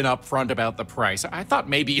should have been upfront about the price. I thought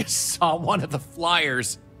maybe you saw one of the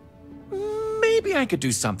flyers. Maybe I could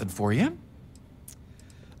do something for you.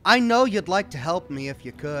 I know you'd like to help me if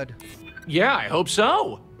you could. Yeah, I hope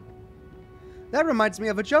so. That reminds me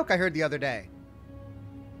of a joke I heard the other day. ...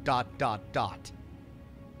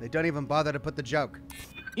 They don't even bother to put the joke.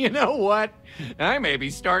 You know what? I may be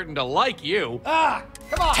starting to like you.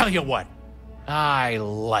 Come on! Tell you what. I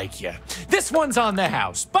like you. This one's on the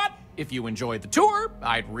house, but if you enjoyed the tour,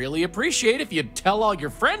 I'd really appreciate if you'd tell all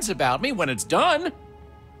your friends about me when it's done.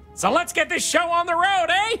 So let's get this show on the road,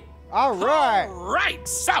 eh? All right. All right,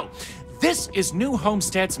 so this is New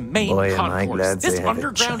Homestead's main Boy, am I concourse. glad This they have a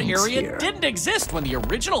underground chance area here. didn't exist when the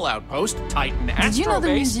original outpost, Titan Did you know the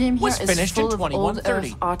Astrobase, museum here was is finished in full of old 2130.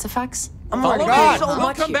 Earth artifacts? Oh my Follow God, me. so We'll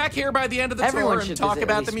much come here. back here by the end of the Everyone tour and should talk visit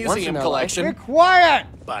about at the least once museum in their collection. Be quiet!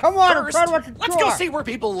 But Come on, I'm first, trying to watch the let's tour. go see where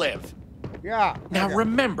people live. Yeah. Now okay.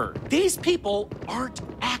 remember, these people aren't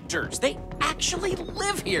actors. They actually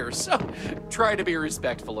live here, so try to be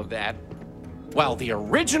respectful of that. While the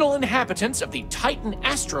original inhabitants of the Titan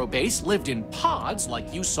Astrobase lived in pods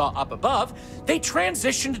like you saw up above, they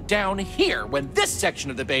transitioned down here when this section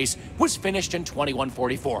of the base was finished in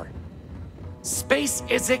 2144. Space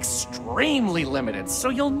is extremely limited, so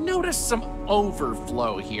you'll notice some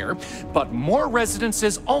overflow here, but more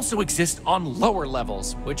residences also exist on lower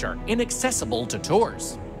levels, which are inaccessible to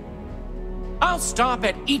tours. I'll stop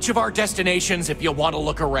at each of our destinations if you want to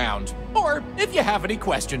look around, or if you have any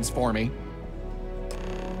questions for me.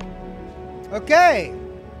 Okay.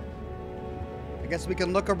 I guess we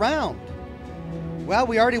can look around. Well,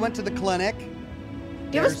 we already went to the clinic. Do you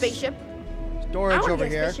have a There's spaceship? Storage I want over to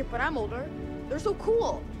get a here. spaceship, but I'm older. They're so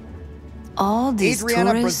cool. All these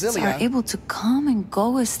Adriana tourists Brasilia. are able to come and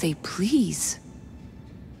go as they please.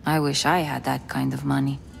 I wish I had that kind of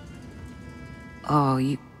money. Oh,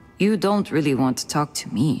 you don't really want to talk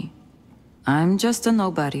to me. I'm just a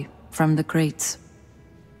nobody from the crates.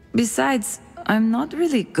 Besides, I'm not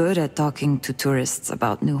really good at talking to tourists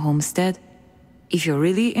about New Homestead. If you're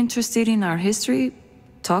really interested in our history,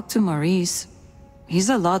 talk to Maurice. He's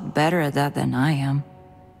a lot better at that than I am.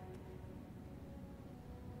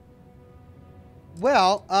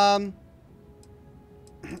 Well,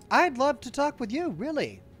 I'd love to talk with you,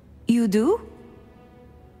 really. You do?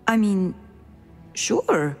 I mean,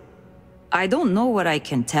 sure. I don't know what I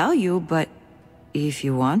can tell you, but if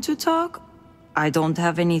you want to talk, I don't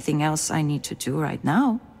have anything else I need to do right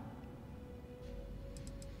now.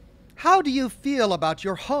 How do you feel about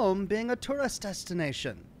your home being a tourist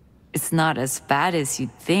destination? It's not as bad as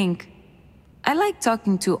you'd think. I like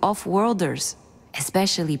talking to off-worlders,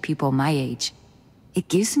 especially people my age. It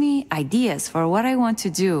gives me ideas for what I want to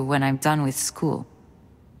do when I'm done with school.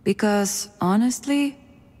 Because, honestly,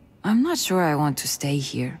 I'm not sure I want to stay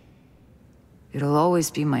here. It'll always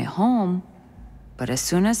be my home, but as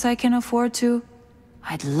soon as I can afford to,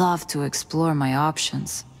 I'd love to explore my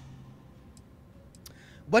options.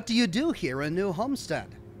 What do you do here in New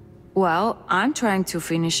Homestead? Well, I'm trying to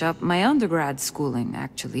finish up my undergrad schooling,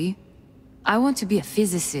 actually. I want to be a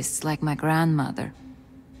physicist like my grandmother.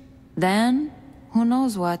 Then, who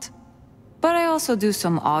knows what. But I also do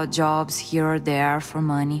some odd jobs here or there for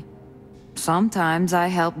money. Sometimes I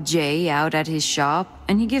help Jay out at his shop,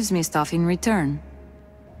 and he gives me stuff in return.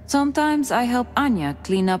 Sometimes I help Anya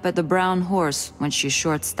clean up at the Brown Horse when she's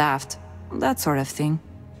short-staffed. That sort of thing.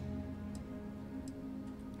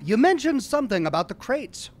 You mentioned something about the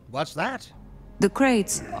crates. What's that? The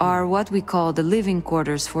crates are what we call the living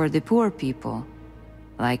quarters for the poor people.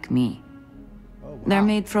 Like me. Oh, wow. They're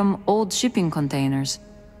made from old shipping containers.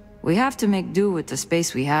 We have to make do with the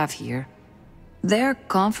space we have here. They're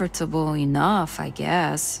comfortable enough, I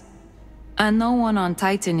guess. And no one on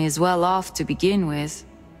Titan is well off to begin with,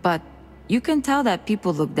 but you can tell that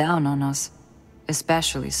people look down on us,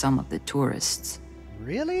 especially some of the tourists.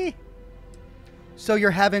 Really? So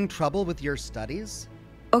you're having trouble with your studies?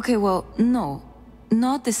 Okay, well, no.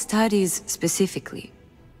 Not the studies specifically.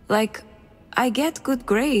 Like, I get good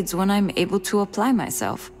grades when I'm able to apply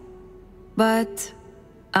myself. But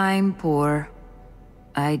I'm poor.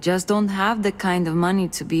 I just don't have the kind of money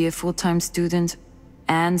to be a full-time student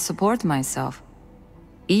and support myself.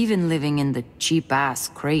 Even living in the cheap-ass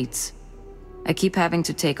crates. I keep having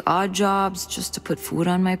to take odd jobs just to put food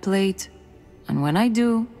on my plate. And when I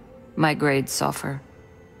do, my grades suffer.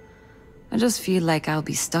 I just feel like I'll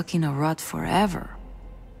be stuck in a rut forever.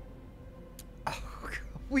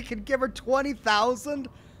 We could give her 20,000?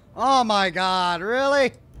 Oh my god,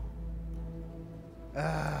 really?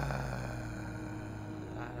 I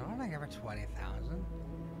don't want to give her 20,000.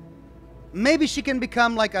 Maybe she can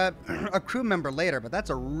become like a crew member later, but that's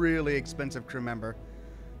a really expensive crew member.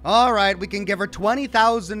 All right, we can give her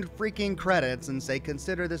 20,000 freaking credits and say,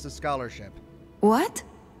 consider this a scholarship. What?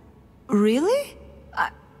 Really?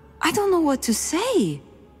 I don't know what to say.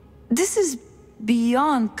 This is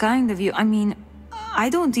beyond kind of you. I mean, I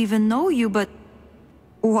don't even know you, but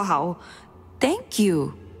wow, thank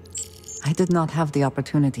you. I did not have the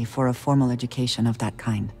opportunity for a formal education of that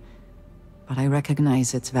kind, but I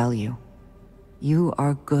recognize its value. You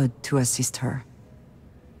are good to assist her.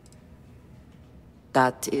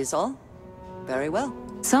 That is all? Very well.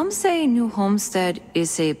 Some say New Homestead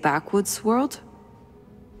is a backwoods world.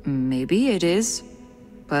 Maybe it is,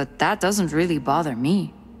 but that doesn't really bother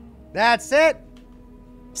me. That's it.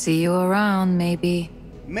 See you around, maybe.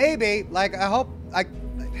 Maybe. Like, I hope I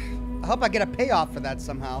get a payoff for that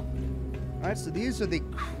somehow. All right, so these are the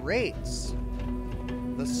crates.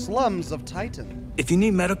 The slums of Titan. If you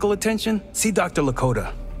need medical attention, see Dr.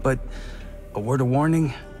 Lakota. But a word of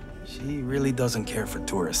warning, she really doesn't care for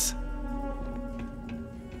tourists.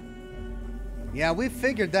 Yeah, we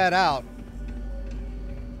figured that out.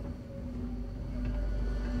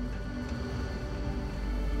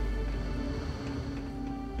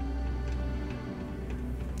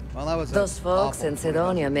 Well, that was Those folks in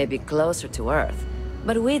Sidonia may be closer to Earth,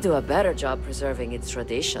 but we do a better job preserving its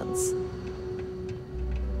traditions.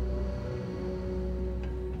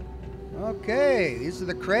 Okay, these are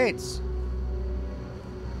the crates.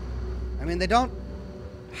 I mean, they don't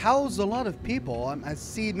house a lot of people. I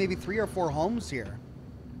see maybe 3 or 4 homes here.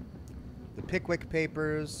 The Pickwick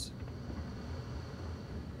Papers.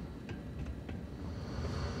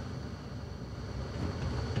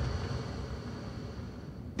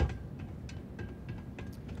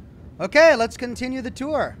 Okay, let's continue the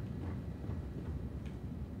tour.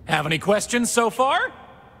 Have any questions so far?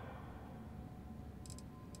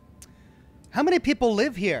 How many people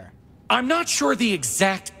live here? I'm not sure the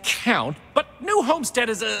exact count, but New Homestead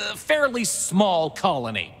is a fairly small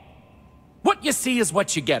colony. What you see is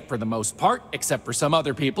what you get for the most part, except for some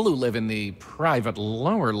other people who live in the private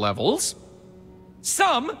lower levels.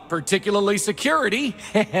 Some, particularly security,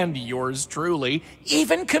 and yours truly,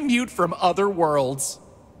 even commute from other worlds.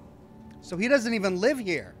 So he doesn't even live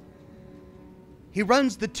here. He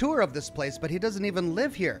runs the tour of this place, but he doesn't even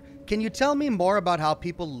live here. Can you tell me more about how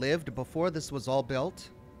people lived before this was all built?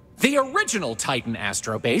 The original Titan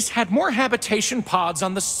Astrobase had more habitation pods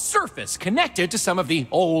on the surface connected to some of the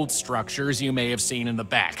old structures you may have seen in the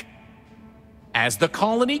back. As the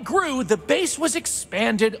colony grew, the base was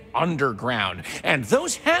expanded underground, and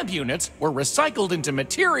those hab units were recycled into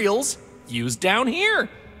materials used down here.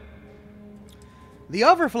 The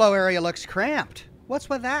overflow area looks cramped. What's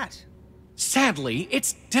with that? Sadly,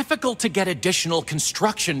 it's difficult to get additional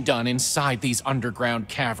construction done inside these underground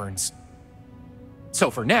caverns. So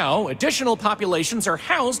for now, additional populations are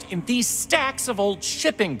housed in these stacks of old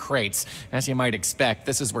shipping crates. As you might expect,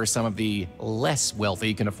 this is where some of the less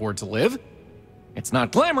wealthy can afford to live. It's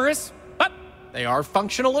not glamorous, but they are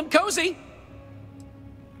functional and cozy.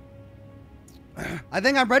 I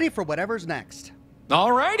think I'm ready for whatever's next.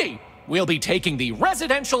 Alrighty. We'll be taking the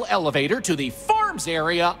residential elevator to the farms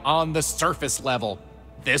area on the surface level.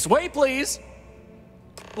 This way, please.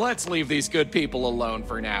 Let's leave these good people alone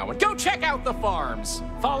for now and go check out the farms.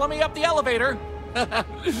 Follow me up the elevator.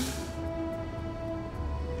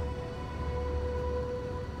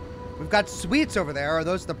 We've got suites over there. Are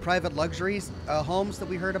those the private luxury homes that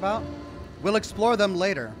we heard about? We'll explore them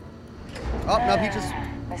later. Oh, no, he just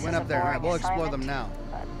went up there. All right, we'll explore them now.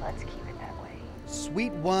 But let's keep it that way.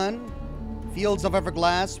 Suite 1, Fields of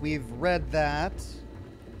Everglass. We've read that.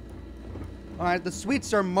 All right, the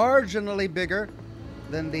suites are marginally bigger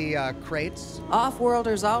than the crates.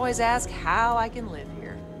 Off-worlders always ask how I can live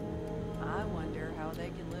here. I wonder how they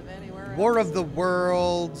can live anywhere War else. of the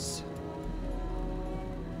Worlds.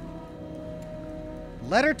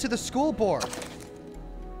 Letter to the school board.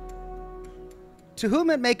 To whom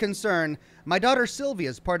it may concern, my daughter Sylvia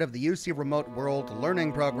is part of the UC Remote World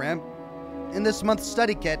Learning Program. In this month's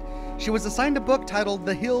study kit, she was assigned a book titled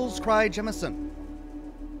The Hills Cry Jemison.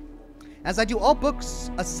 As I do all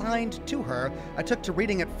books assigned to her, I took to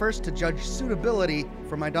reading it first to judge suitability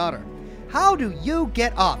for my daughter. How do you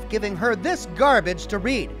get off giving her this garbage to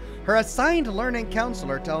read? Her assigned learning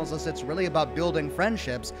counselor tells us it's really about building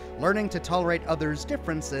friendships, learning to tolerate others'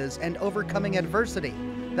 differences, and overcoming adversity.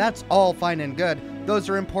 That's all fine and good. Those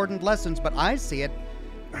are important lessons, but I see it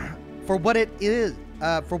for what it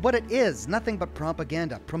is. Nothing but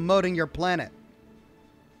propaganda, promoting your planet.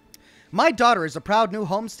 My daughter is a proud new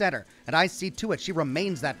homesteader, and I see to it she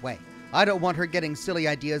remains that way. I don't want her getting silly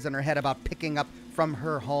ideas in her head about picking up from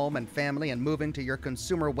her home and family and moving to your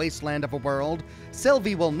consumer wasteland of a world.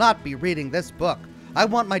 Sylvie will not be reading this book. I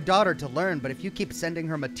want my daughter to learn, but if you keep sending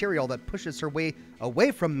her material that pushes her way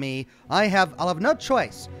away from me, I'll have no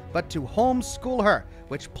choice but to homeschool her,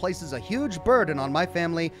 which places a huge burden on my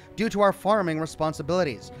family due to our farming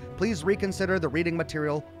responsibilities. Please reconsider the reading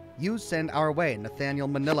material you send our way. Nathaniel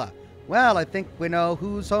Manila. Well, I think we know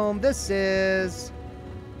whose home this is.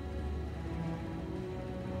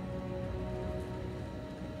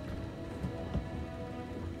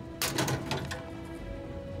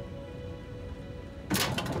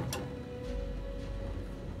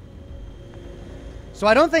 So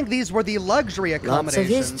I don't think these were the luxury accommodations.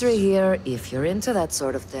 Lots of history here, if you're into that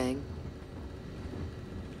sort of thing.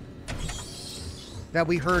 That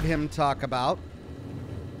we heard him talk about.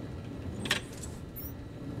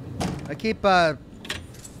 I keep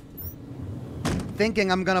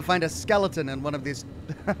thinking I'm gonna find a skeleton in one of these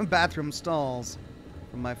bathroom stalls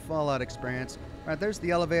from my Fallout experience. All right, there's the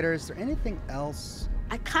elevator. Is there anything else?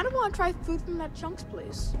 I kind of want to try food from that Chunks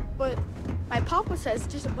place, but my papa says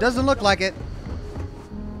just Doesn't look like it.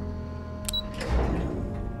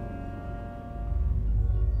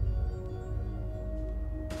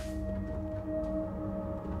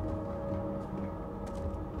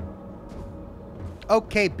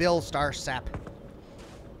 Okay, Bill Starsap.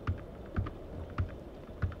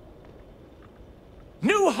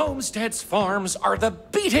 New homesteads farms are the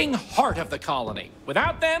beating heart of the colony.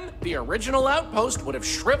 Without them, the original outpost would have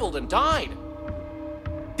shriveled and died.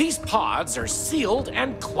 These pods are sealed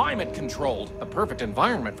and climate controlled, a perfect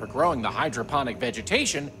environment for growing the hydroponic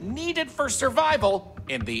vegetation needed for survival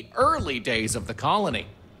in the early days of the colony.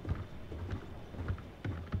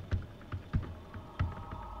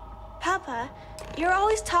 Papa, you're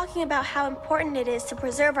always talking about how important it is to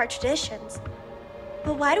preserve our traditions.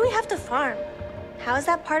 But why do we have to farm? How is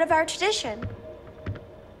that part of our tradition?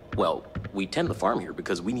 Well, we tend to farm here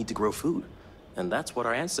because we need to grow food. And that's what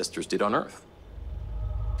our ancestors did on Earth.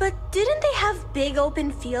 But didn't they have big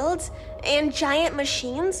open fields and giant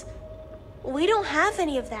machines? We don't have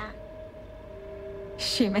any of that.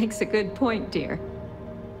 She makes a good point, dear.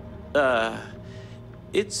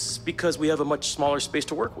 It's because we have a much smaller space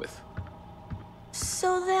to work with.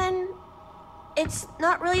 So then, it's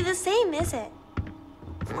not really the same, is it?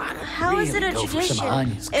 How is it a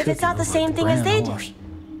tradition if it's not the same thing as they did?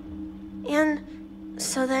 And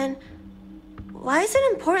so then, why is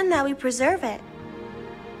it important that we preserve it?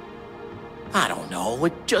 I don't know,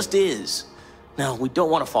 it just is. Now, we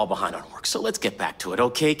don't want to fall behind on work, so let's get back to it,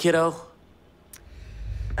 okay, kiddo?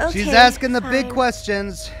 Okay, She's asking the big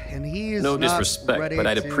questions, and he's No not disrespect, ready but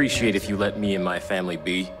I'd to appreciate if answer. you let me and my family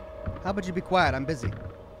be. How about you be quiet? I'm busy.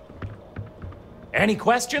 Any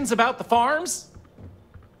questions about the farms?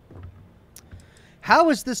 How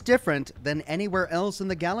is this different than anywhere else in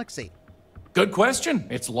the galaxy? Good question.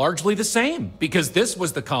 It's largely the same, because this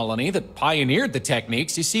was the colony that pioneered the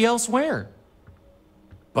techniques you see elsewhere.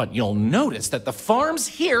 But you'll notice that the farms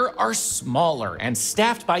here are smaller and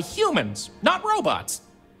staffed by humans, not robots.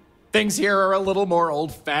 Things here are a little more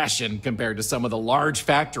old-fashioned compared to some of the large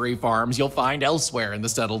factory farms you'll find elsewhere in the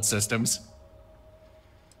settled systems.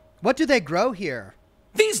 What do they grow here?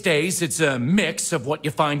 These days, it's a mix of what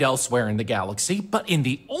you find elsewhere in the galaxy, but in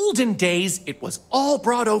the olden days, it was all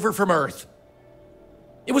brought over from Earth.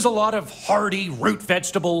 It was a lot of hardy root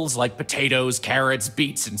vegetables like potatoes, carrots,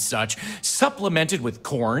 beets, and such, supplemented with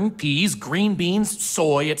corn, peas, green beans,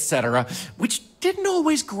 soy, etc., which didn't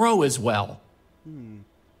always grow as well.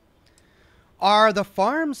 Are the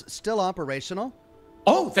farms still operational?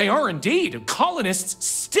 Oh, they are indeed. Colonists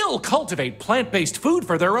still cultivate plant-based food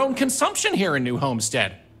for their own consumption here in New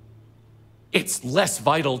Homestead. It's less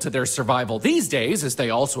vital to their survival these days, as they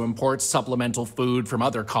also import supplemental food from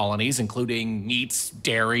other colonies, including meats,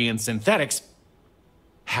 dairy, and synthetics.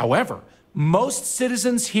 However, most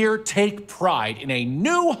citizens here take pride in a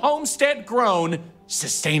New Homestead-grown,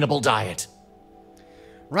 sustainable diet.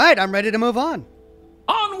 Right, I'm ready to move on.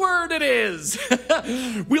 Onward it is!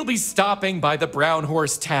 We'll be stopping by the Brown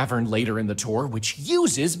Horse Tavern later in the tour, which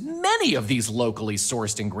uses many of these locally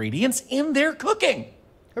sourced ingredients in their cooking.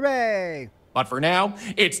 Hooray! But for now,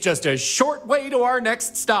 it's just a short way to our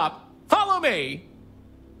next stop. Follow me!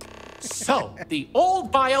 So, the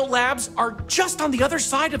old biolabs are just on the other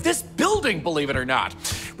side of this building, believe it or not.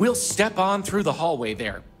 We'll step on through the hallway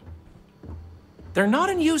there. They're not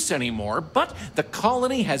in use anymore, but the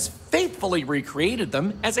colony has faithfully recreated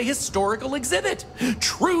them as a historical exhibit,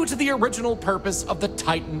 true to the original purpose of the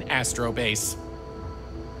Titan Astrobase.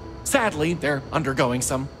 Sadly, they're undergoing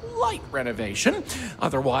some light renovation.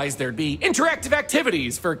 Otherwise, there'd be interactive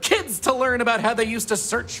activities for kids to learn about how they used to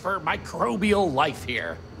search for microbial life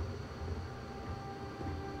here.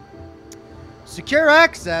 Secure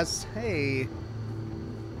access? Hey.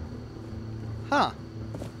 Huh.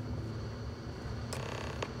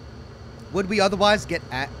 Would we otherwise get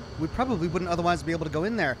at... We probably wouldn't otherwise be able to go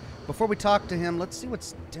in there. Before we talk to him, let's see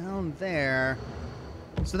what's down there.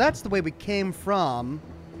 So that's the way we came from.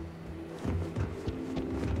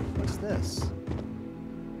 What's this?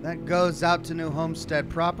 That goes out to New Homestead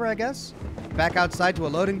proper, I guess? Back outside to a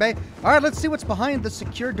loading bay. Alright, let's see what's behind the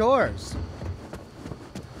secure doors.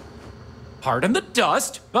 Pardon the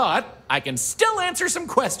dust, but I can still answer some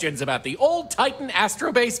questions about the old Titan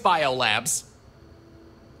Astrobase biolabs.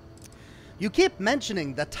 You keep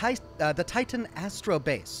mentioning the Titan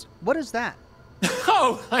Astrobase. What is that?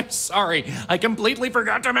 Oh, I'm sorry. I completely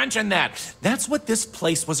forgot to mention that. That's what this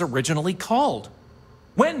place was originally called.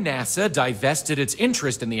 When NASA divested its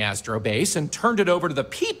interest in the Astrobase and turned it over to the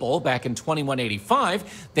people back in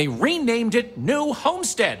 2185, they renamed it New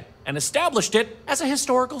Homestead and established it as a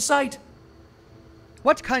historical site.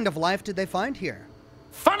 What kind of life did they find here?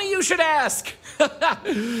 Funny you should ask.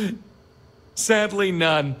 Sadly,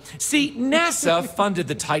 none. See, NASA funded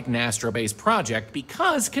the Titan Astrobase project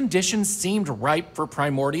because conditions seemed ripe for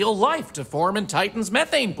primordial life to form in Titan's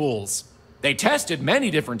methane pools. They tested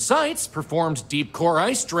many different sites, performed deep core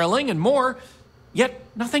ice drilling, and more, yet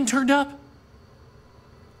nothing turned up.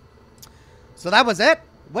 So that was it?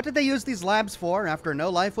 What did they use these labs for after no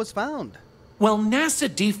life was found? Well, NASA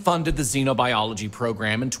defunded the xenobiology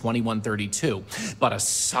program in 2132, but a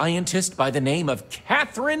scientist by the name of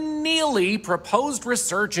Catherine Neely proposed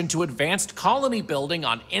research into advanced colony building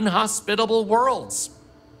on inhospitable worlds.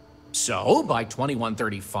 So, by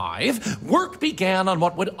 2135, work began on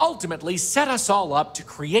what would ultimately set us all up to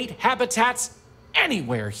create habitats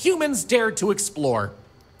anywhere humans dared to explore.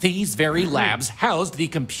 These very labs housed the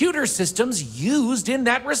computer systems used in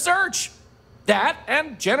that research. That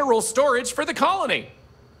and general storage for the colony.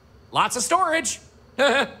 Lots of storage.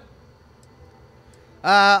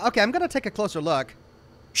 Okay, I'm gonna take a closer look.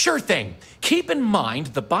 Sure thing. Keep in mind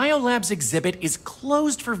the Biolabs exhibit is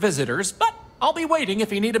closed for visitors, but I'll be waiting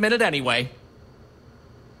if you need a minute anyway.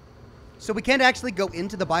 So we can't actually go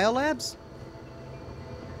into the biolabs?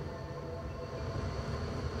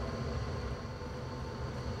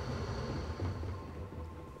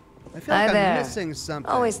 I feel like I'm missing something.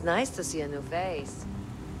 Always nice to see a new face.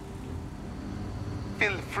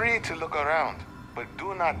 Feel free to look around, but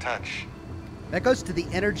do not touch. That goes to the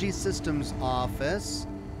energy systems office.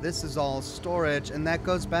 This is all storage, and that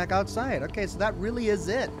goes back outside. Okay, so that really is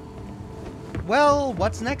it. Well,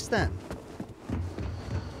 what's next then?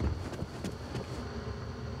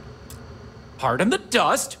 Pardon the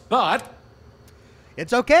dust, but...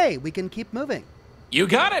 It's okay, we can keep moving. You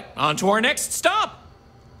got it! On to our next stop!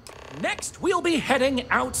 Next, we'll be heading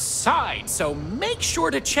outside, so make sure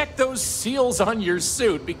to check those seals on your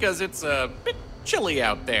suit because it's a bit chilly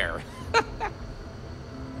out there.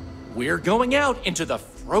 We're going out into the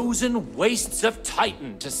frozen wastes of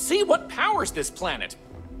Titan to see what powers this planet.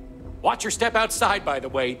 Watch your step outside, by the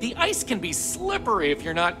way. The ice can be slippery if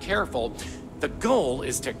you're not careful. The goal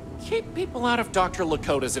is to keep people out of Dr.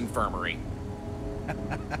 Lakota's infirmary.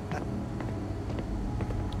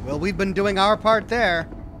 Well, we've been doing our part there.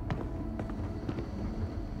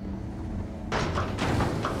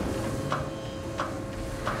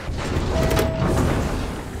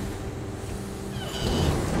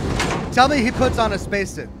 Tell me he puts on a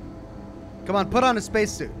spacesuit. Come on, put on a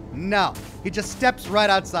spacesuit. No, he just steps right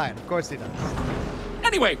outside. Of course he does.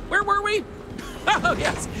 Anyway, where were we? Oh,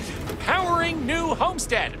 yes. Powering New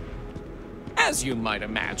Homestead. As you might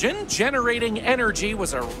imagine, generating energy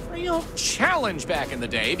was a real challenge back in the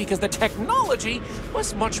day because the technology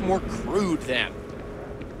was much more crude then.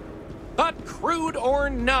 But crude or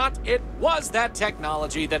not, it was that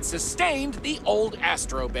technology that sustained the old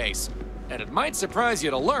Astro base. And it might surprise you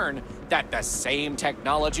to learn that the same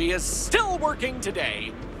technology is still working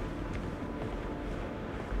today.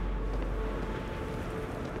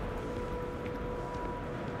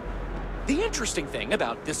 The interesting thing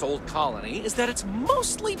about this old colony is that it's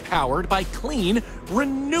mostly powered by clean,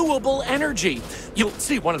 renewable energy. You'll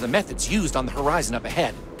see one of the methods used on the horizon up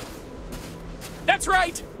ahead. That's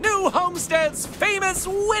right, New Homestead's famous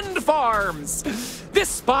wind farms. This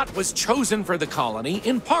spot was chosen for the colony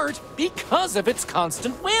in part because of its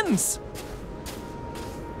constant winds.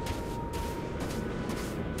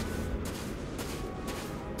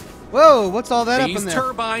 Whoa, what's all that up in there? These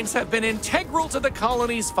turbines have been integral to the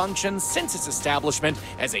colony's function since its establishment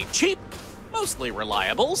as a cheap, mostly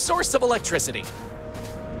reliable source of electricity.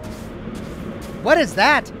 What is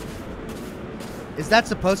that? Is that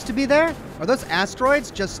supposed to be there? Are those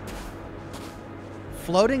asteroids just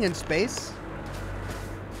floating in space?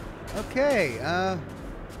 Okay,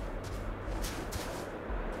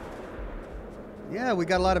 yeah, we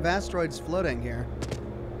got a lot of asteroids floating here.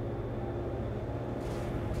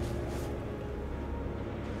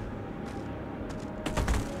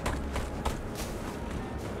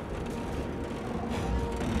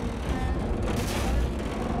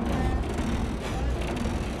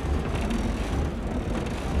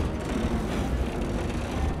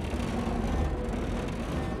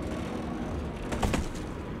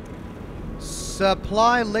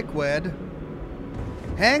 Supply liquid.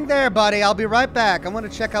 Hang there, buddy. I'll be right back. I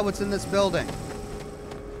want to check out what's in this building.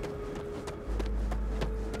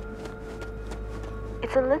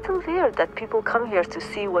 It's a little weird that people come here to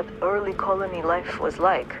see what early colony life was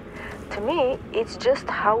like. To me, it's just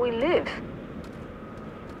how we live.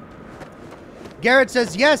 Garrett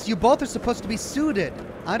says, yes, you both are supposed to be suited.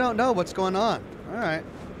 I don't know what's going on. All right.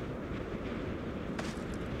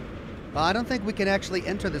 Well, I don't think we can actually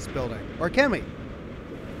enter this building. Or can we?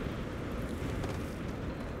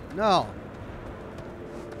 No.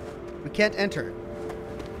 We can't enter.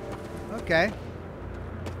 Okay.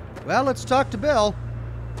 Well, let's talk to Bill.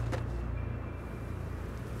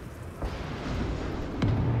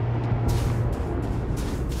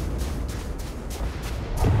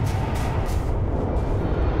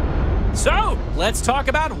 So, let's talk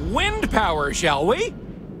about wind power, shall we?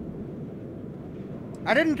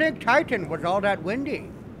 I didn't think Titan was all that windy.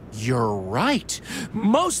 You're right.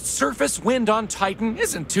 Most surface wind on Titan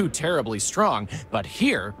isn't too terribly strong, but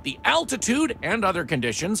here, the altitude and other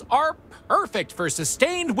conditions are perfect for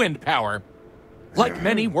sustained wind power. Like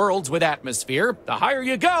many worlds with atmosphere, the higher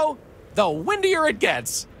you go, the windier it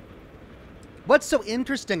gets. What's so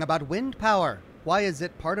interesting about wind power? Why is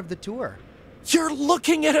it part of the tour? You're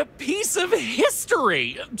looking at a piece of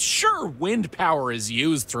history. Sure, wind power is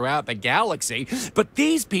used throughout the galaxy, but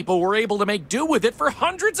these people were able to make do with it for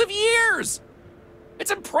hundreds of years. It's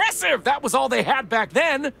impressive that was all they had back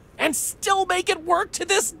then, and still make it work to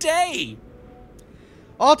this day.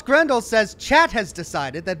 Alt Grendel says chat has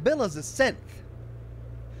decided that Bill is a synth.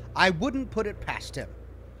 I wouldn't put it past him.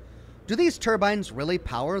 Do these turbines really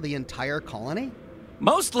power the entire colony?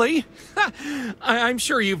 Mostly. I'm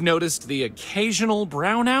sure you've noticed the occasional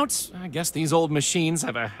brownouts. I guess these old machines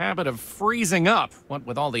have a habit of freezing up, what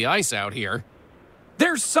with all the ice out here.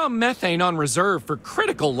 There's some methane on reserve for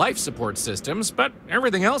critical life support systems, but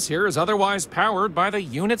everything else here is otherwise powered by the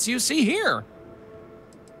units you see here.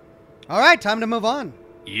 All right, time to move on.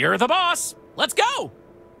 You're the boss. Let's go.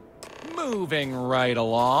 Moving right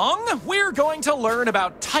along, we're going to learn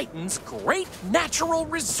about Titan's great natural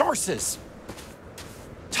resources.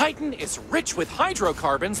 Titan is rich with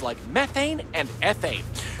hydrocarbons like methane and ethane.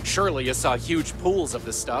 Surely you saw huge pools of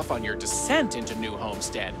this stuff on your descent into New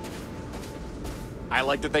Homestead. I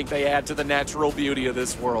like to think they add to the natural beauty of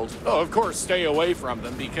this world. Oh, of course, stay away from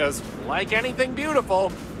them because, like anything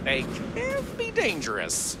beautiful, they can be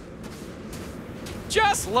dangerous.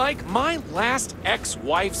 Just like my last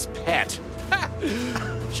ex-wife's pet.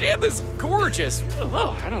 She had this gorgeous,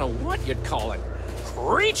 I don't know what you'd call it,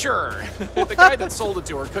 creature. The guy that sold it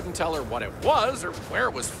to her couldn't tell her what it was or where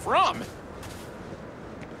it was from.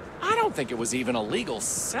 I don't think it was even a legal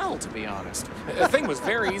sell, to be honest. The thing was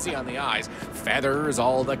very easy on the eyes. Feathers,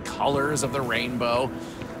 all the colors of the rainbow.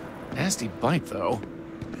 Nasty bite, though.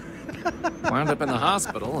 Wound up in the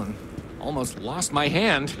hospital and almost lost my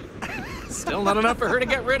hand. Still not enough for her to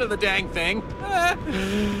get rid of the dang thing.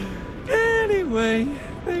 Anyway,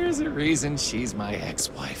 there's a reason she's my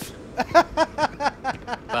ex-wife.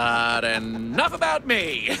 But enough about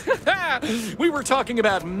me. We were talking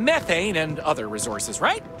about methane and other resources,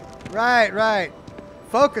 right? Right.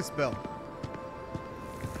 Focus, Bill.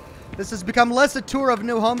 This has become less a tour of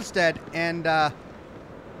New Homestead and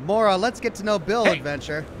more a let's get to know Bill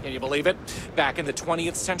adventure. Can you believe it? Back in the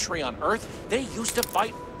 20th century on Earth, they used to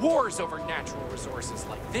fight wars over natural resources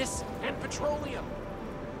like this and petroleum.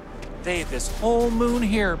 They had this whole moon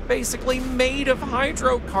here, basically made of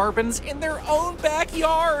hydrocarbons in their own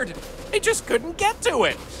backyard. They just couldn't get to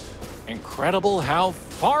it. Incredible how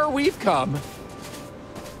far we've come.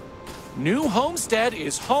 New Homestead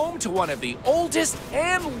is home to one of the oldest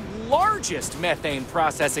and largest methane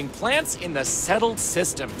processing plants in the settled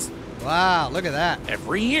systems. Wow, look at that.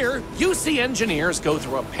 Every year, UC engineers go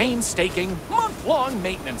through a painstaking, month-long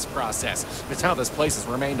maintenance process. It's how this place has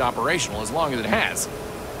remained operational as long as it has.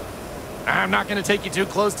 I'm not going to take you too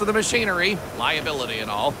close to the machinery, liability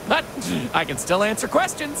and all, but I can still answer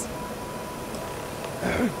questions.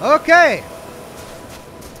 Okay.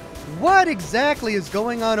 What exactly is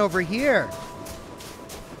going on over here?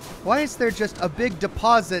 Why is there just a big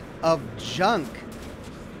deposit of junk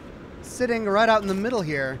sitting right out in the middle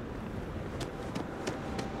here?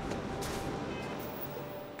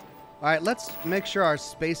 All right, let's make sure our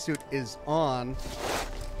spacesuit is on.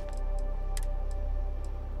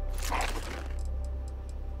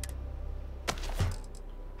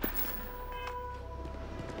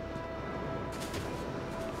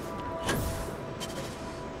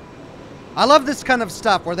 I love this kind of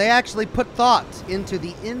stuff where they actually put thought into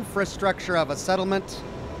the infrastructure of a settlement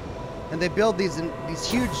and they build these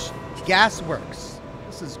huge gas works.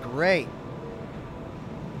 This is great.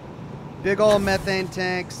 Big old methane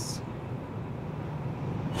tanks.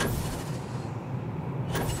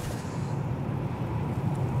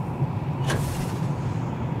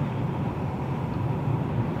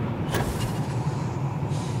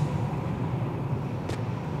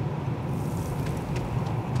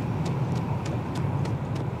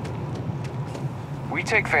 We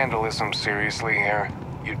take vandalism seriously here.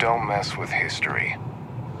 You don't mess with history.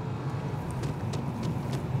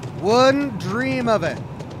 Wouldn't dream of it.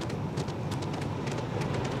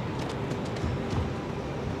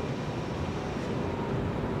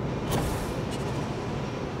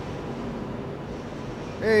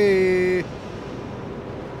 Hey.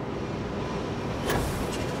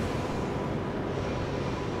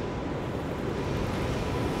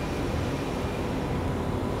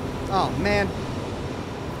 Oh, man.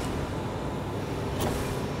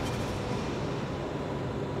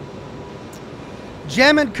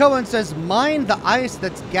 Jam and Cohen says, mine the ice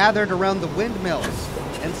that's gathered around the windmills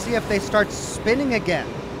and see if they start spinning again.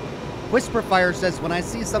 Whisperfire says, when I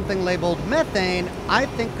see something labeled methane, I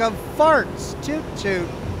think of farts. Toot toot.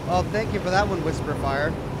 Well, thank you for that one,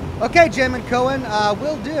 Whisperfire. Okay, Jam and Cohen,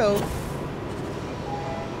 will do.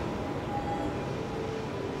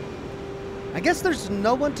 I guess there's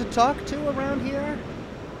no one to talk to around here.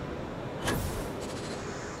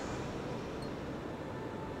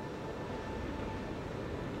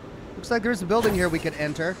 Looks like there's a building here we could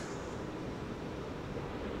enter.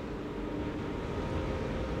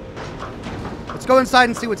 Let's go inside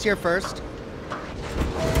and see what's here first.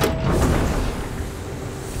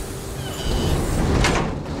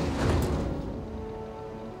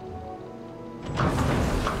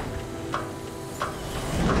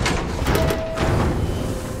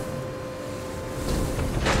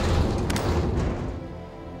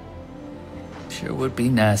 Sure would be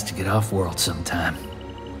nice to get off world sometime.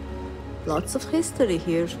 Lots of history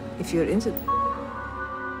here, if you're into...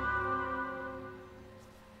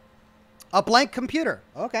 A blank computer.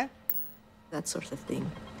 Okay. That sort of thing.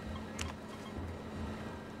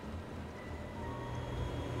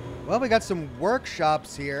 Well, we got some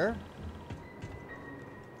workshops here.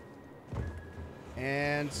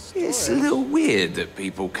 And storage. It's a little weird that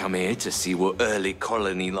people come here to see what early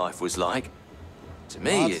colony life was like. To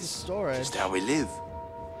me, Lots of it's storage. just how we live.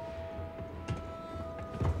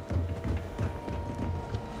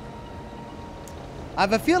 I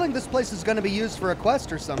have a feeling this place is going to be used for a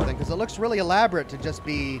quest or something, because it looks really elaborate to just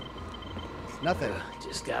be nothing.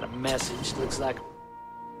 Just got a message. Looks like...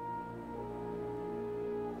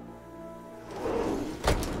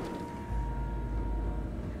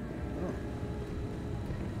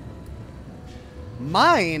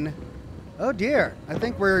 Mine? Oh dear. I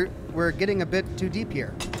think we're getting a bit too deep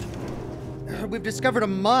here. We've discovered a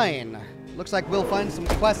mine. Looks like we'll find some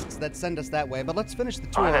quests that send us that way, but let's finish the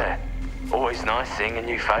tour. Hi there. Always nice seeing a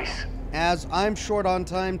new face. As I'm short on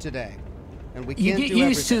time today, and we can't You get do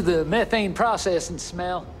used everything. to the methane processing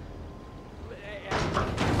smell.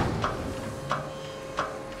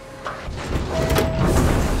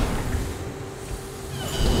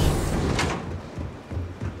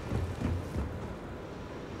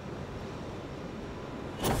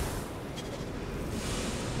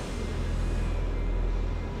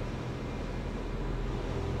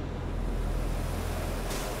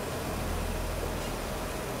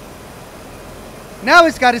 Now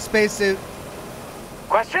he's got his spacesuit.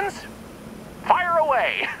 Questions? Fire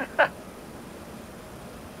away!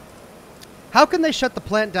 How can they shut the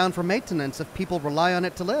plant down for maintenance if people rely on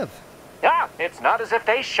it to live? Yeah, it's not as if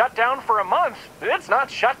they shut down for a month. It's not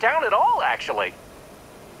shut down at all, actually.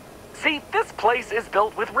 See, this place is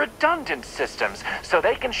built with redundant systems, so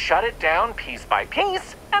they can shut it down piece by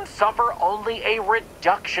piece and suffer only a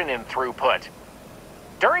reduction in throughput.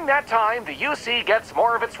 During that time, the UC gets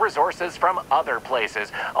more of its resources from other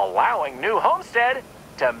places, allowing New Homestead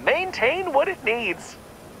to maintain what it needs.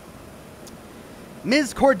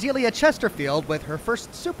 Ms. Cordelia Chesterfield, with her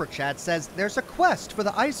first super chat, says there's a quest for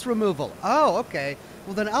the ice removal. Oh, okay.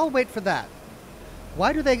 Well, then I'll wait for that.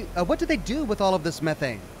 Why do they? What do they do with all of this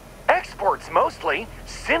methane? Exports mostly,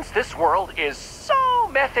 since this world is so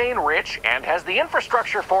methane rich and has the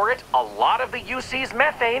infrastructure for it. A lot of the UC's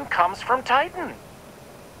methane comes from Titan.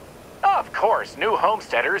 Of course, new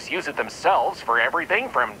homesteaders use it themselves for everything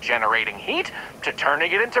from generating heat to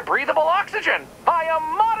turning it into breathable oxygen via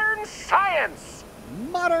modern science.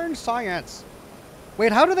 Modern science.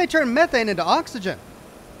 Wait, how do they turn methane into oxygen?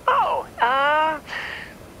 Oh,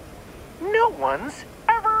 no one's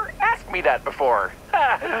ever asked me that before.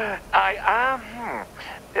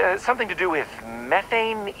 Something to do with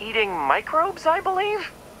methane-eating microbes, I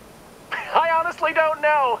believe? I honestly don't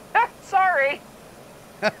know. Sorry.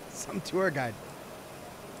 Some tour guide.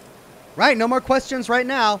 Right, no more questions right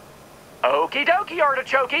now. Okie dokie,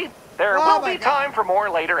 Artichoke. There will be time for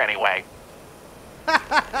more later anyway.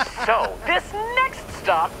 So, this next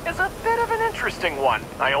stop is a bit of an interesting one.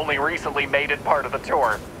 I only recently made it part of the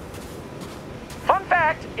tour. Fun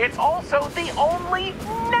fact, it's also the only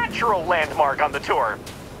natural landmark on the tour.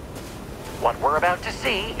 What we're about to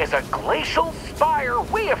see is a glacial spire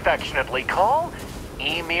we affectionately call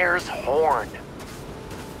Emir's Horn.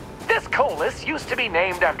 This colus used to be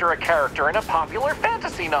named after a character in a popular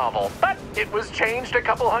fantasy novel, but it was changed a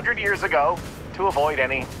couple hundred years ago to avoid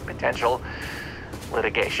any potential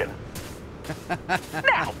litigation.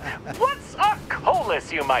 Now, what's a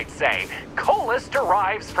colus, you might say? Colus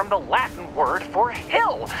derives from the Latin word for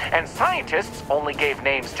hill, and scientists only gave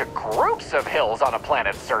names to groups of hills on a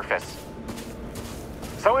planet's surface.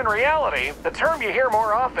 So in reality, the term you hear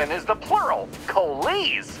more often is the plural,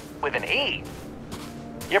 coles, with an E.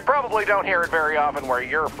 You probably don't hear it very often where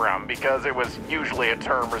you're from, because it was usually a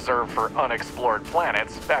term reserved for unexplored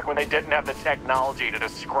planets, back when they didn't have the technology to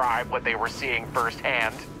describe what they were seeing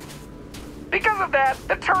firsthand. Because of that,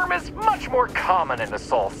 the term is much more common in the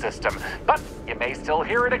Sol system, but you may still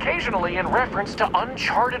hear it occasionally in reference to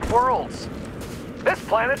uncharted worlds. This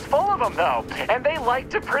planet's full of them, though, and they like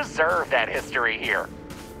to preserve that history here.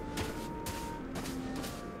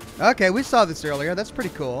 Okay, we saw this earlier. That's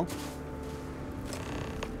pretty cool.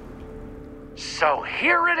 So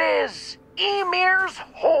here it is, Ymir's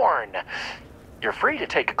horn. You're free to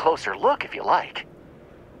take a closer look if you like.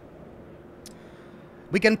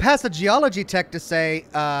 We can pass a geology tech to say,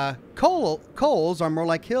 coals are more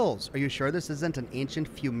like hills. Are you sure this isn't an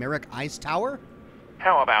ancient Fumeric ice tower?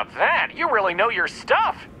 How about that? You really know your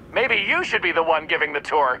stuff. Maybe you should be the one giving the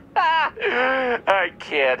tour. I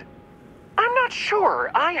kid. I'm not sure.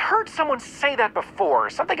 I heard someone say that before.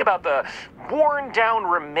 Something about the worn-down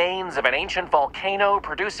remains of an ancient volcano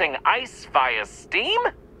producing ice via steam?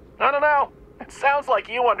 I don't know. It sounds like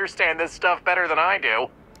you understand this stuff better than I do.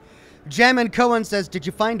 Jamin Cohen says, did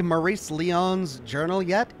you find Maurice Leon's journal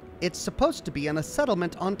yet? It's supposed to be in a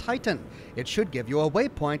settlement on Titan. It should give you a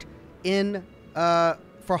waypoint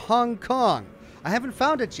for Hong Kong. I haven't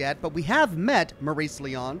found it yet, but we have met Maurice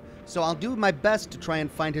Leon, so I'll do my best to try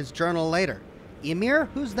and find his journal later. Ymir?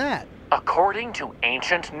 Who's that? According to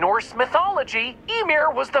ancient Norse mythology, Ymir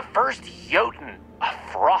was the first Jotun, a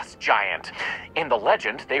frost giant. In the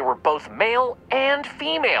legend, they were both male and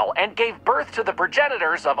female and gave birth to the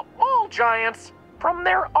progenitors of all giants from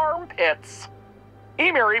their armpits.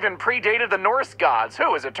 Ymir even predated the Norse gods,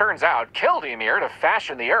 who, as it turns out, killed Ymir to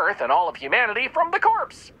fashion the earth and all of humanity from the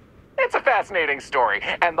corpse. It's a fascinating story,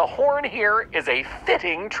 and the horn here is a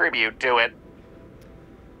fitting tribute to it.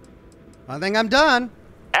 I think I'm done.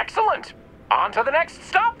 Excellent. On to the next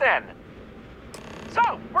stop, then.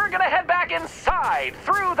 So, we're gonna head back inside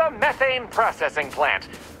through the methane processing plant.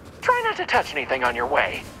 Try not to touch anything on your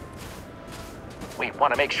way. We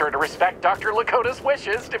want to make sure to respect Dr. Lakota's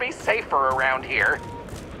wishes to be safer around here.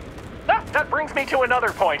 Ah, that brings me to another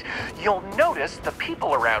point. You'll notice the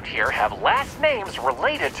people around here have last names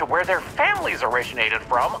related to where their families originated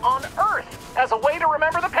from on Earth, as a way to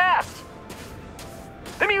remember the past.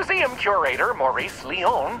 The museum curator, Maurice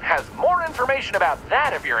Leon, has more information about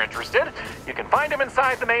that if you're interested. You can find him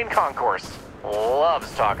inside the main concourse.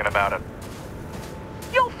 Loves talking about it.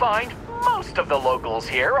 You'll find most of the locals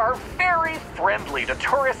here are very friendly to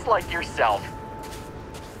tourists like yourself.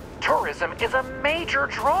 Tourism is a major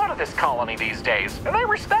draw to this colony these days, and I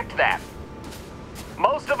respect that.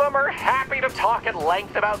 Most of them are happy to talk at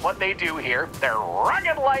length about what they do here. Their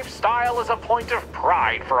rugged lifestyle is a point of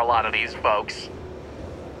pride for a lot of these folks.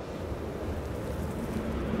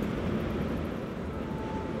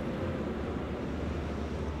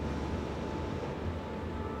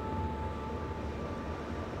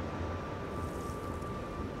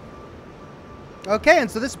 Okay,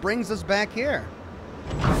 and so this brings us back here.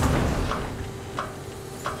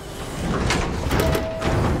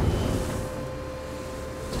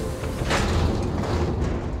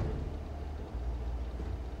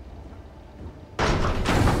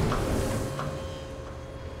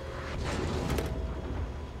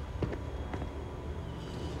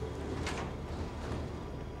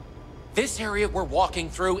 This area we're walking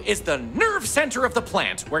through is the nerve center of the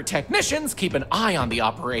plant, where technicians keep an eye on the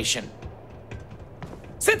operation.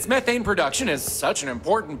 Since methane production is such an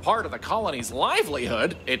important part of the colony's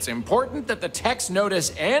livelihood, it's important that the techs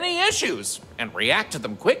notice any issues and react to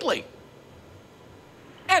them quickly.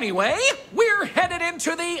 Anyway, we're headed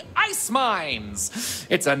into the ice mines.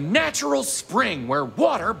 It's a natural spring where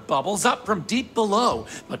water bubbles up from deep below,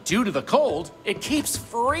 but due to the cold, it keeps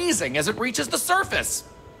freezing as it reaches the surface.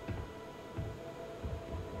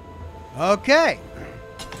 Okay.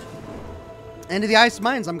 Into the ice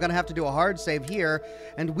mines. I'm going to have to do a hard save here,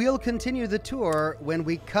 and we'll continue the tour when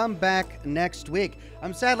we come back next week.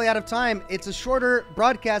 I'm sadly out of time. It's a shorter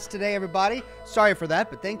broadcast today, everybody. Sorry for that,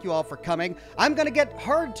 but thank you all for coming. I'm going to get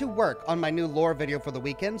hard to work on my new lore video for the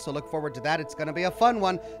weekend, so look forward to that. It's going to be a fun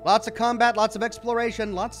one. Lots of combat, lots of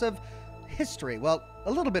exploration, lots of history. Well,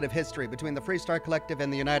 a little bit of history between the Freestar Collective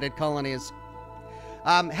and the United Colonies.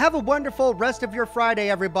 Have a wonderful rest of your Friday,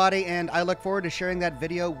 everybody, and I look forward to sharing that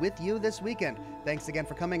video with you this weekend. Thanks again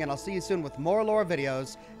for coming, and I'll see you soon with more lore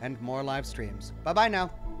videos and more live streams. Bye-bye now.